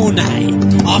yay or nay?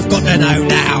 I've got to know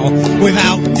now,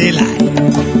 without delay.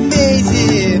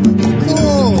 Massive, of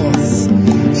course,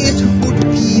 it would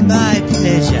be my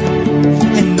pleasure.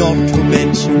 And not to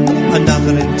mention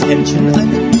another intention,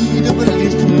 I'm in need of a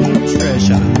little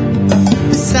treasure.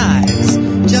 Besides,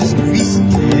 just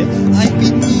recently I've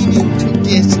been meaning to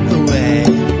get away.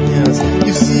 Yes,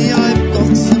 you see, I've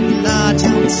got some large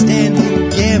outstanding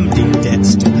gambling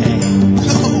debts to pay.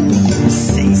 Oh,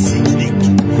 seasick Nick,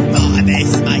 my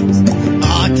best mate. I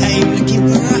came looking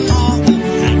for a heart of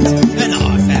hate, and I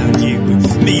found you,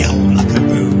 me old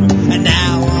muckaroo. And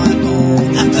now I'm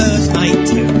on a first mate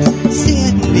too.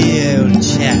 Certainly, old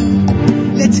chap.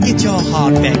 Let's get your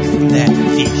heart back from that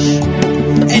fish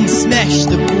and smash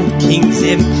the good king's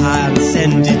empire and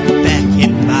send it back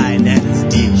in my nana's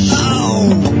dish. Oh,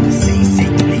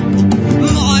 seasick Nick,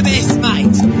 my best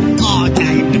mate. I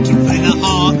came looking for the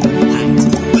heart of hate,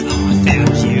 but I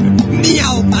found you, me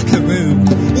old buckaroo.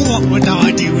 What would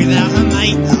I do without a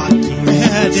mate like you?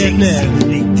 Seasick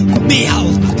Nick, me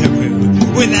old buckaroo.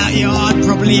 Without you, I'd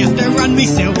probably have to run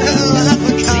myself.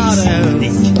 Avocado.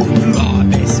 Nick, my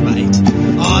best mate.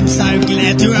 I'm so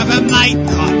glad to have a mate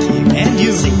like you. And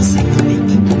you, seasick Nick,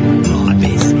 my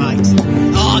best mate.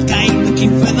 I came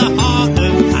looking for the heart of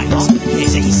hate.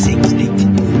 Seasick Nick,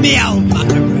 me old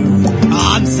buckaroo.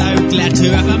 I'm so glad to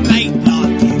have a mate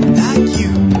like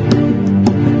you.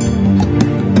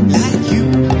 Like you.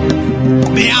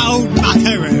 Me old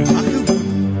buckaroo.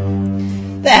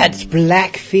 That's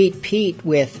Blackfeet Pete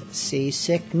with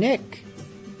Seasick Nick.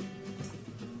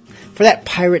 For that,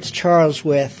 Pirates Charles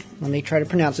with, let me try to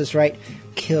pronounce this right,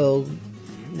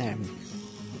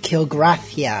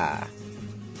 Kilgrathia,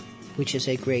 which is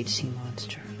a great sea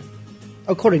monster,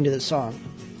 according to the song.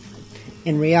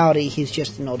 In reality, he's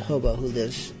just an old hobo who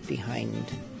lives behind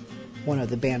one of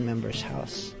the band members'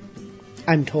 house.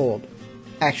 I'm told.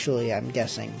 Actually, I'm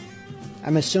guessing.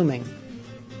 I'm assuming.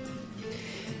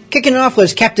 Kicking off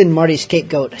was Captain Marty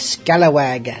Scapegoat,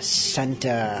 Scalawag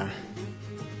Santa.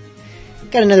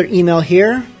 Got another email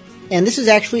here, and this is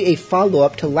actually a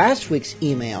follow-up to last week's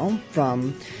email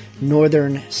from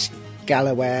Northern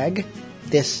Scalawag.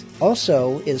 This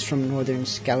also is from Northern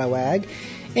Scalawag,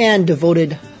 and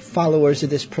devoted followers of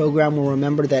this program will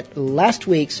remember that last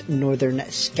week's Northern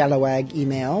Scalawag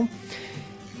email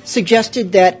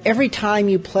suggested that every time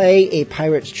you play a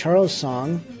Pirates Charles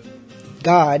song,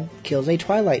 God kills a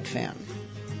Twilight fan.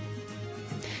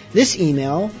 This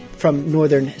email from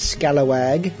Northern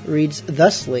Scalawag reads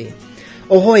thusly: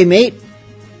 Ahoy, mate!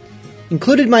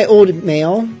 Included my old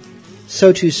mail,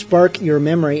 so to spark your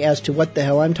memory as to what the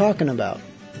hell I'm talking about,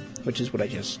 which is what I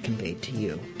just conveyed to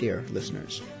you, dear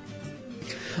listeners.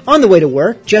 On the way to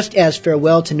work, just as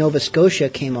Farewell to Nova Scotia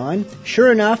came on,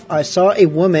 sure enough, I saw a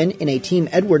woman in a Team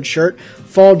Edward shirt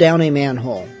fall down a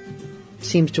manhole.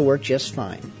 Seems to work just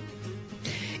fine.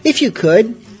 If you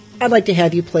could, I'd like to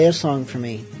have you play a song for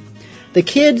me. The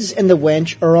kids and the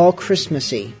wench are all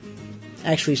Christmassy.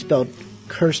 Actually spelled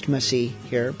Kirstmassy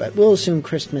here, but we'll assume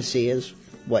Christmassy is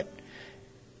what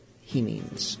he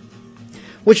means.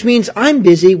 Which means I'm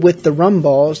busy with the rum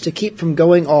balls to keep from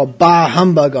going all bah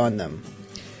humbug on them.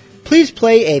 Please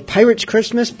play A Pirate's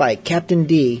Christmas by Captain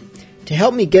D to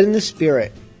help me get in the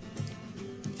spirit.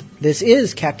 This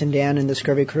is Captain Dan and the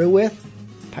Scurvy Crew with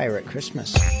Pirate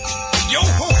Christmas. Yo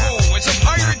ho ho, it's a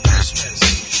pirate Christmas.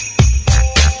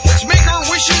 Let's make our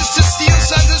wishes to steal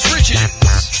Santa's riches.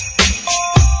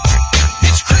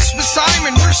 It's Christmas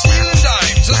time and we're stealing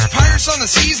dimes. Us pirates on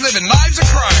the seas living lives of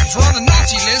crimes. We're on the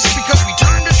naughty list because we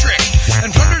turned a trick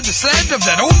and plundered the sled of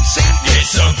that old Saint Nick.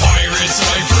 It's a pirate's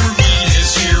life for me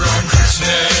this year on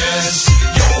Christmas.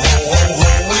 Yo ho ho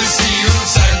ho is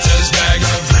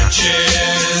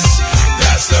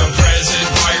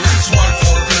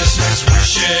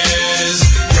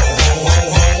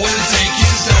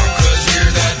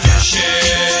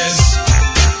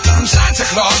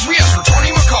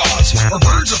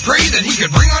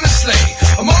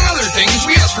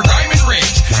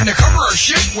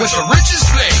with the richest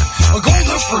fling. A gold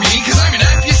hook for me, cause I'm an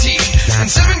amputee. And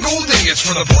 7 gold ingots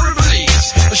for the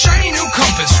Portuguese. A shiny new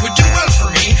compass would do well for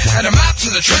me. And a map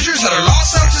to the treasures that are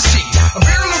lost out to sea. A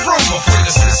barrel of rum before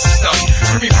this list is done.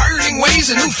 For me pirating ways,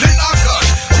 a new flintlock gun.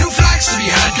 A new flax to be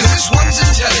had, cause this one's in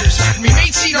tethers. And me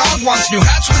mate Sea-Dog wants new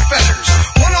hats with feathers.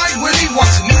 One-eyed Willie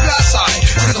wants a new glass eye.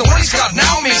 Cause the one he's got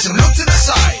now makes him look to the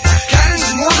side. Cannons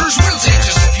and mortars will take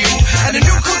just a few. And a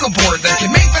new cooker-board that can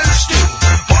make better stew.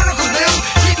 Barnacle Bill,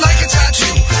 he'd like a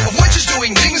tattoo of witches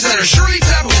doing things that are surely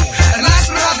taboo. And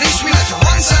last but not least, we like to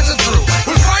run Santa through.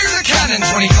 We'll fire the cannons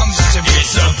when he comes into view.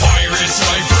 It's a pirate's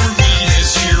life for me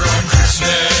this year on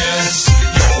Christmas.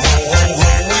 Yo ho ho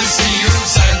ho, we'll see you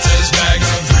Santa's bag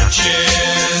of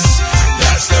riches.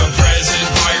 That's the present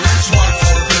pirates want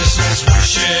for Christmas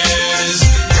wishes.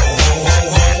 Yo ho ho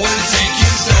ho, we'll take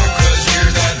you slow cause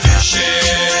we're that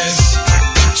vicious.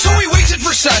 So we waited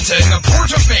for Santa in the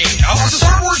port of Maine. Off the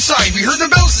starboard side, we heard the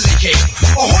bells as he came.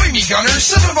 Ahoy, me gunners,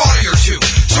 sip a volley or two.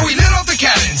 So we lit off the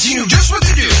cannons, he knew just what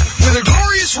to do. With a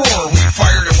glorious roar, we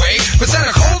fired away. But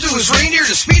Santa called to his reindeer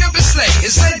to speed up his sleigh.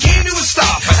 His sled came to a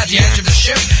stop at the edge of the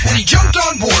ship, and he jumped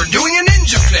on board, doing a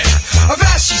ninja flip.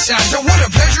 Avast ye, Santa, what a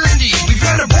pleasure indeed. We've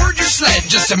got aboard your sled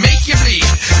just to make you bleed.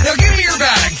 Now give me your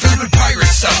bag filled with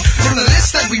pirate stuff. From the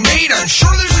list that we made, I'm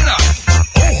sure there's enough.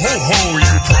 Ho ho ho,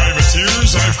 you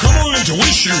privateers, I've come only to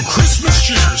wish you Christmas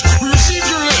cheers. We received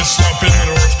your list up in the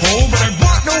North Pole, but I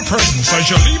brought no presents, I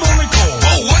shall leave only coal.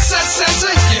 Oh, what's that,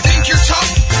 Santa? You think you're tough?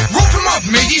 Rope him up,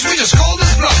 mateys, we just called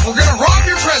his bluff. We're gonna rob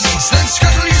your presents, then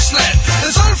scuttle your sled.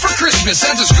 That's all for Christmas,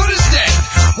 Santa's good as dead.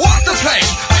 What the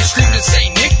plague? I screamed at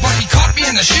Saint Nick, but he caught me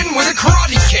in the shin with a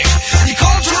karate kick. He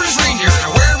called to his reindeer, and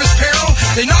aware of his peril,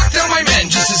 they knocked down my men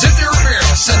just as if they were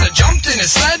barrels. Santa jumped in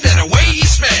his sled, and away he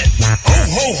sped. Ho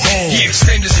ho ho, he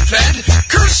exclaimed as he fled.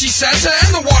 Curse ye, Santa,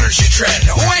 and the waters you tread.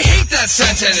 Oh, I hate that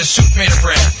Santa and his suit made of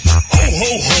bread. Ho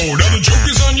ho ho, now the joke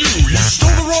is on you. You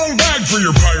stole the wrong bag for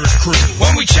your pirate crew.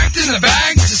 When we checked in the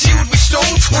bag to see what we stole,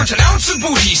 'tweren't an ounce of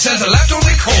booty, Santa left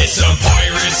only coal. It's a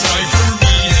pirate's life for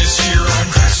me this year on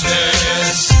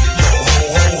Christmas. Yo ho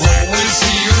ho ho, we'll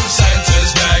see you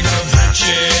Santa's bag of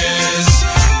riches.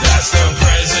 That's the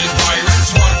present pirates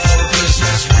want for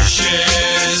Christmas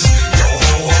wishes. Yo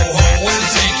ho ho ho, we'll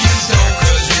take you slow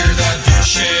cause we're that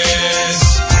vicious.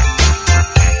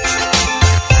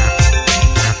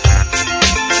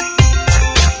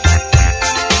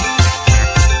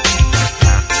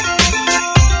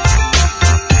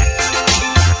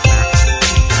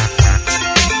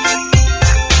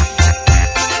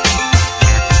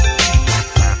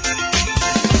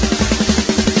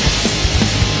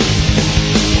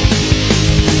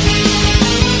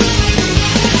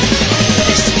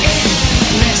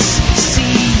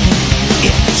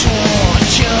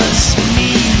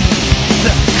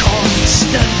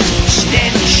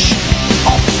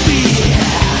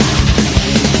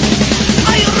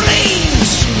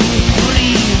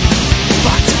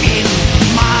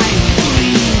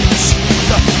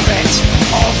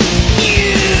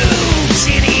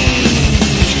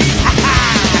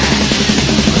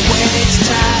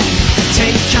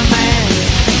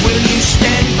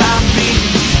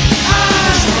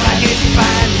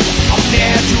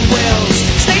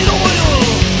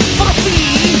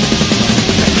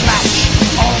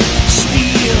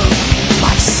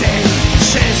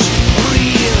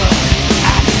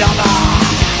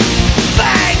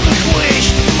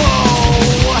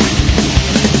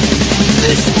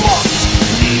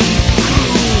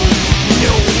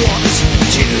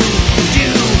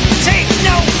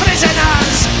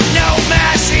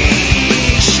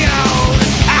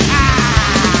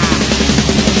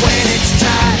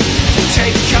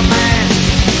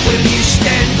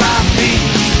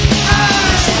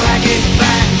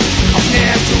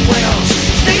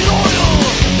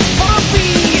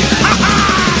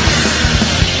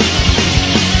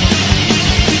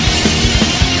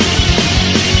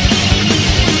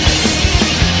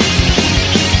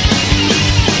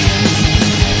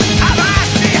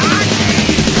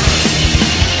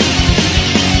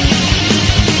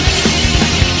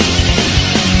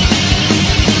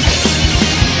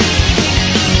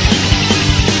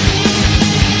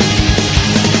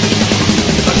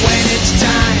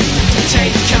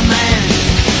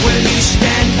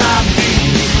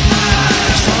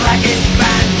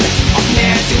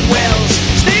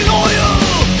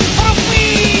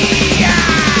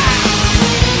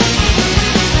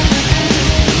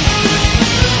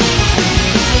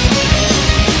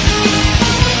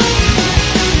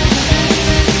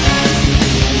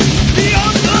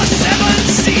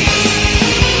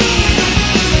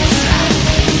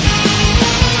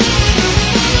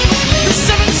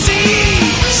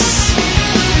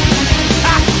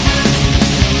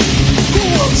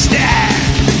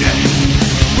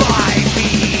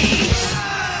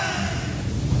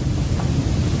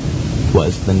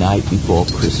 'Twas the night before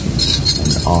Christmas,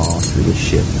 and all through the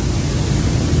ship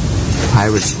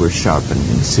pirates were sharpened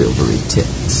in silvery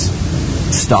tips.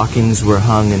 Stockings were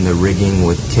hung in the rigging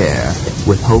with care,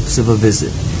 with hopes of a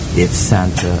visit, if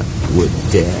Santa would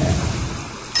dare.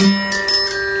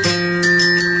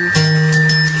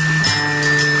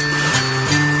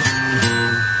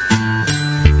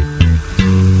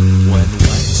 When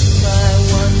what to my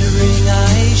wondering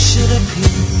eyes should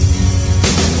appear,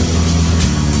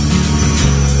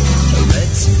 a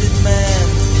red-suited man,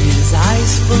 his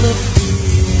eyes full of fear.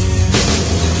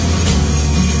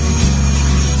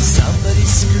 Somebody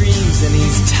screams and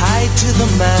he's tied to the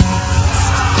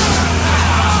mast.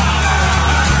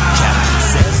 Captain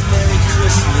says, Merry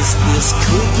Christmas, this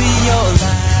could be your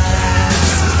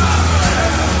last.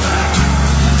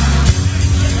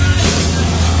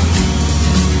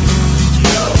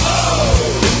 Yo ho,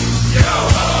 yo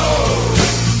ho,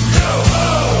 yo ho,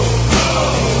 ho,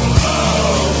 ho.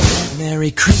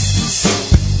 Merry Christmas,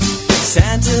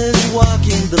 Santa's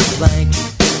walking the plank.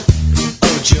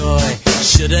 Oh joy,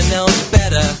 should've known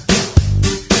better.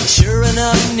 Sure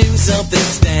enough, knew something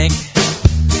stank.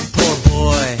 Poor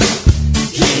boy,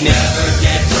 he never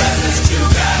get presents. Too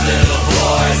bad, little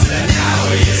boys, and now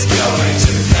he's going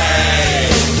to pay.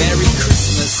 Merry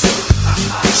Christmas,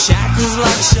 shackles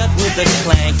locked shut with a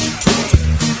clank.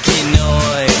 Key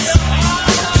noise.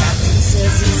 Captain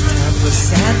says it's time for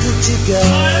Santa to go.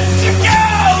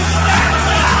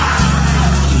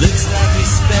 Looks like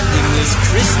he's spending his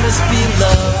Christmas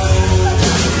below.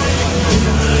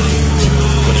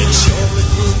 What a chore it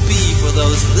will be for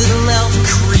those little elf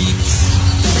creeps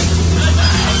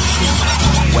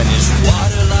when his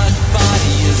waterlogged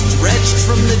body is dredged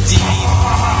from the deep.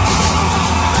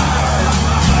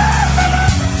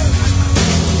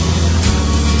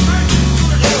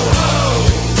 Yo ho,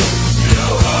 yo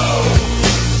ho,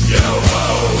 yo ho,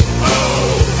 ho,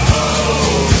 ho.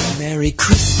 Merry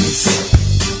Christmas,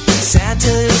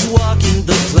 Santa is walking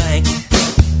the plank.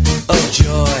 Oh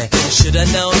joy, should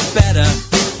have known better.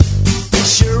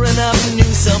 Sure enough,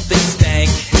 knew something stank.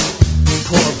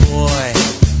 Poor boy,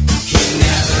 he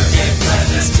never gave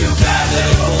presents to bad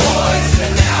little boys,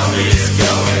 and now he's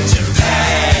going to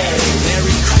pay.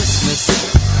 Merry Christmas,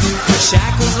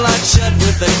 shackles locked shut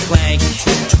with a clank.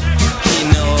 He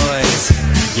noise.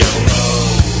 Yo ho,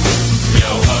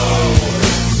 yo ho,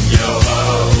 yo ho,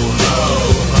 ho,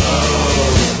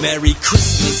 ho. Merry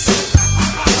Christmas,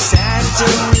 Santa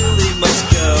really must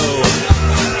go.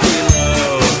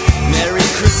 Merry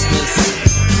Christmas,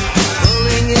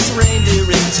 pulling his reindeer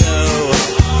in tow.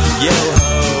 Yo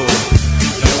ho,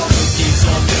 no cookies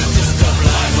or biscuits, the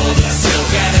blindfolded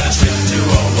silk, and a trip to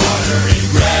a watery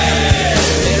grave.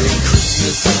 Merry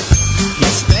Christmas,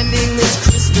 he's spending this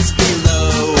Christmas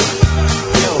below.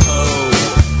 Yo ho,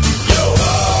 yo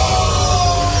ho.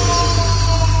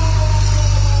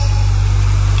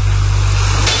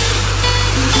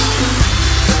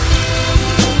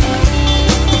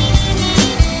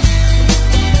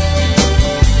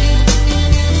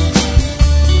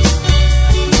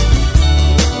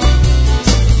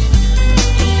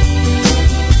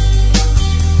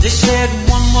 They said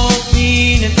one more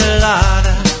pina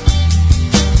colada.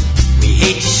 We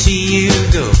hate to see you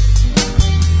go.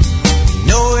 We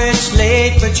know it's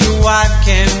late, but your wife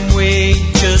can wait.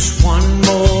 Just one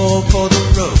more for the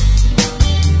road.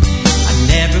 I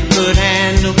never could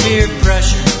handle peer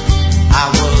pressure. I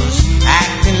was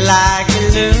acting like a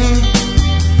loon.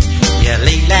 Yeah,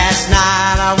 late last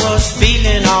night I was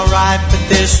feeling alright, but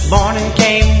this morning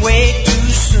came way too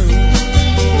soon.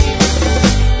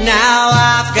 Now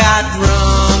I've got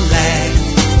rum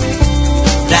legs,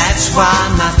 that's why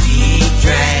my feet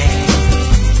drag.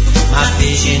 My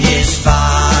vision is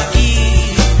foggy,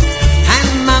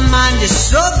 and my mind is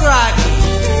so groggy.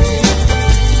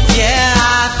 Yeah,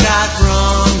 I've got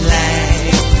rum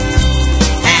legs,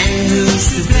 and who's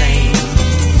to blame?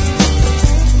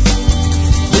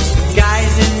 It's the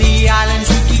guys in the islands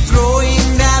who keep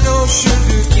growing that old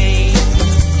sugar cane.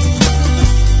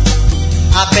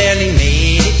 I barely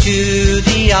made it to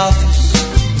the office.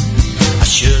 I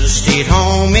should have stayed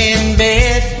home in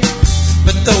bed,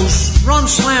 but those rum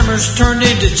slammers turned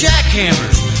into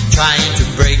jackhammers, trying to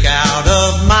break out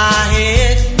of my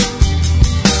head.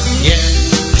 Yeah,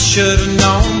 I should have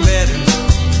known better.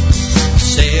 I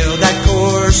sailed that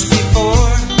course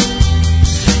before.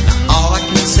 Now all I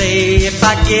can say, if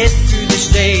I get through this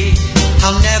day,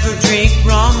 I'll never drink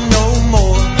rum no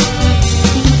more.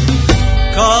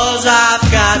 'Cause I've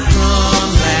got rum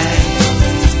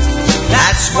legs,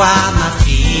 that's why my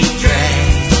feet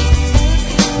drag.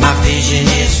 My vision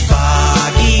is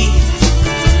foggy,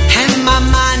 and my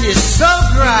mind is so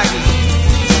groggy.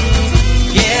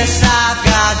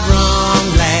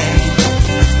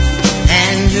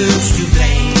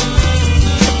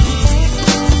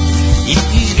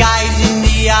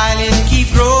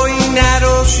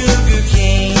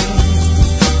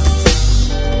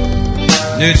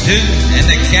 Newton and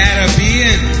the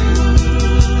Caribbean,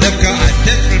 they've got a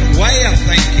different way of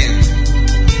thinking.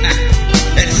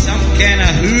 It's some kind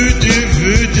of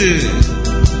voodoo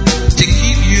to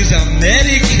keep yous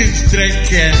Americans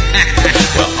drinking.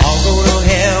 We'll all go to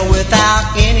hell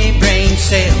without any brain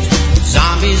cells.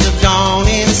 Zombies have gone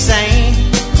insane,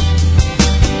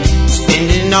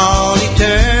 spending all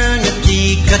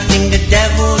eternity cutting the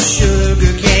devil's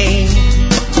sugar cane.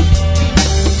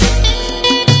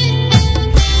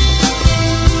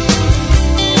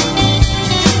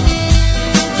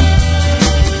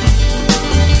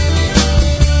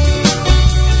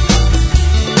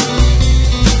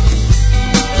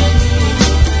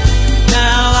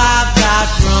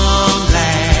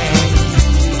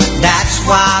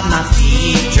 Why my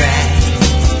feet drag,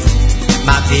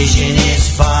 my vision is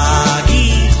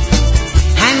foggy,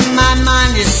 and my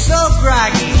mind is so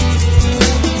groggy.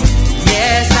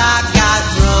 Yes, I've got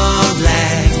rum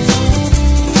legs,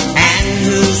 and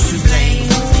who's to blame?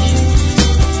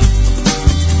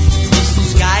 It's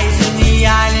those guys in the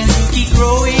islands who keep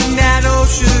growing that old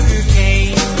sugar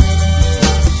cane.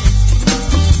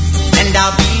 And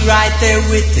I'll be right there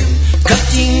with them,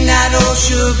 cutting that old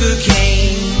sugar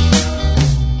cane.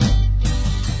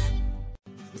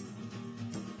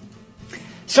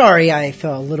 Sorry, I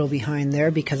fell a little behind there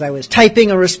because I was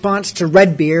typing a response to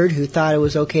Redbeard, who thought it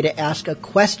was okay to ask a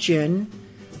question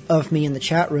of me in the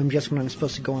chat room just when I'm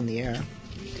supposed to go on the air.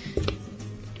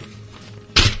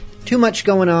 Too much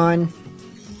going on,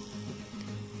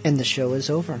 and the show is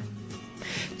over.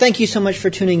 Thank you so much for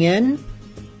tuning in.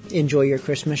 Enjoy your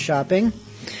Christmas shopping.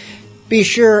 Be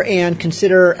sure and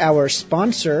consider our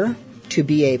sponsor,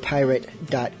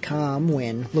 tobeapirate.com,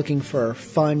 when looking for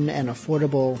fun and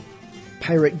affordable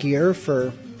pirate gear,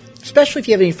 for especially if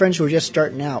you have any friends who are just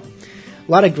starting out.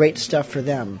 A lot of great stuff for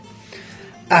them.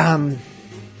 And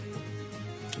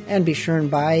be sure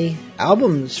and buy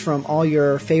albums from all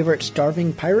your favorite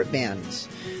starving pirate bands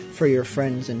for your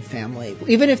friends and family.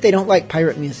 Even if they don't like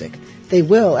pirate music, they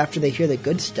will after they hear the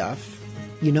good stuff.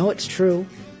 You know it's true.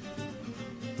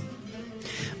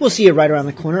 We'll see you right around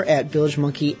the corner at Bilge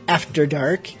Monkey After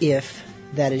Dark, if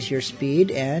that is your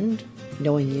speed, and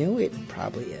knowing you, it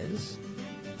probably is.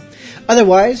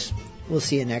 Otherwise, we'll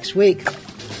see you next week.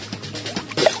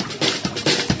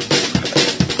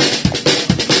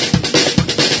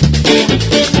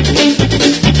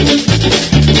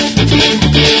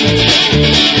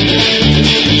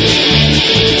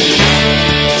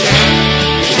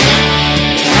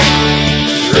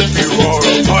 If you are a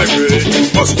pirate, you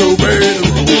must obey the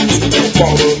rules. Don't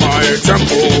follow my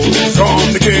example, 'cause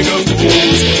I'm the king of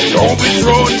fools. Don't be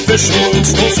throwing fish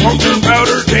hooks, don't smoke your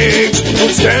powder kegs.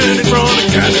 Don't stand in front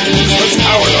of cannons, that's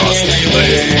power lost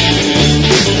relay.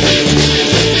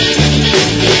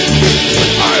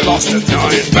 I lost a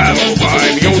giant battle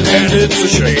by my own hand, it's a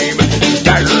shame.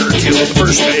 Dagger killed the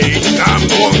first mate, I'm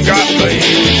the one got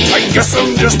blamed. I guess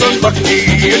I'm just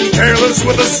unlucky and careless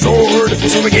with a sword,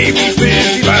 so they gave me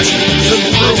 50 lashes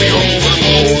and threw me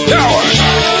overboard. Now I'm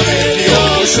out in the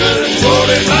ocean,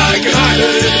 floating like an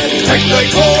island. Take the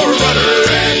core rudder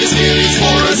and the skillies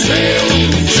for a sail.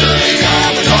 Surely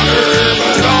I'm a goner,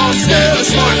 but I'm still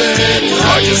smiling.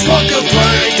 I just walk a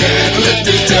plank and live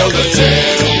to tell the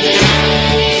tale.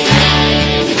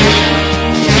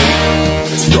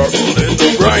 Struggled in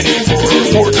the grinding for a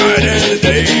fortnight and a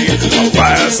day.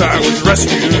 Alas, I was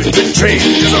rescued, big change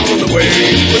is on the way.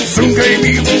 But soon came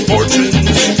evil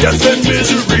fortunes, death and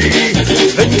misery.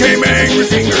 Then came angry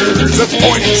fingers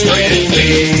pointing straight at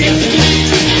me.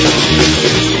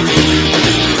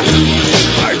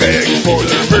 I begged for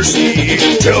their mercy,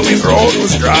 till my throat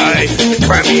was dry. The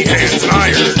clammy hands and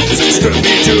irons, it stood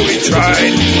me till we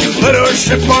tried. You lit our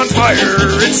ship on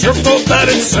fire, it's your fault that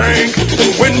it sank.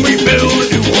 And when we build a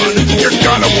new one, you're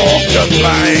gonna walk the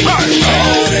plank. I'm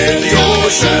out in the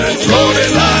ocean,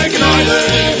 floating like an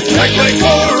island. Like my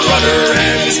core rudder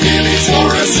and the skillies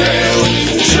for a sail.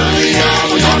 Surely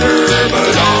I'm a goner,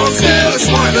 but I'm still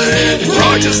smiling. For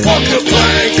I just walk the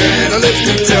plank and I live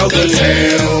to tell the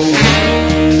tale.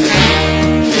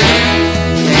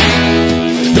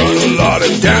 Done a lot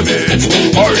of damage,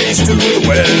 parties to the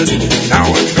west. Now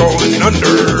I'm going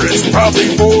under, it's probably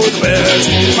for the best.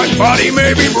 My body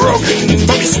may be broken,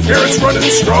 but my spirit's running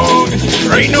strong.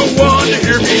 There ain't no one to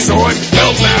hear me, so I'm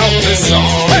belting out this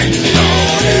song. Hey!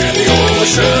 Down in the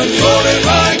ocean, floating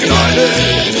like an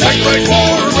island. Like my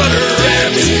core rudder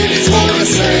and the skillies for a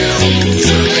sail.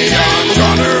 Surely I'm a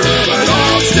goner, but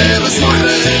I'm still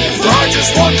smiling. For I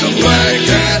just walk the plank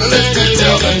and I live to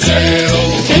tell the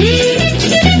tale.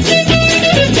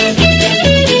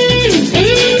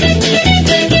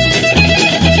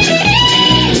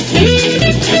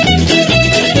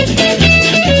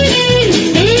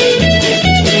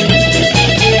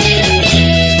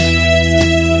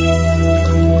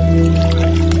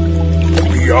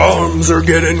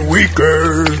 getting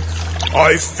weaker.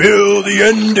 I feel the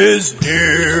end is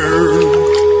near.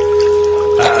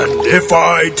 And if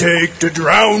I take to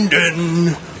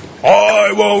drowning,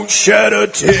 I won't shed a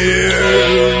tear.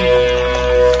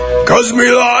 'Cause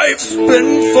me life's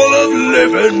been full of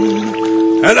living,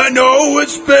 and I know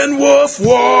it's been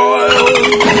worthwhile.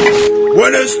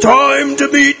 When it's time to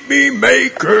meet me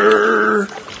maker,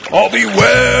 I'll be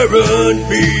wearing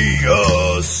me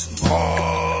a smile.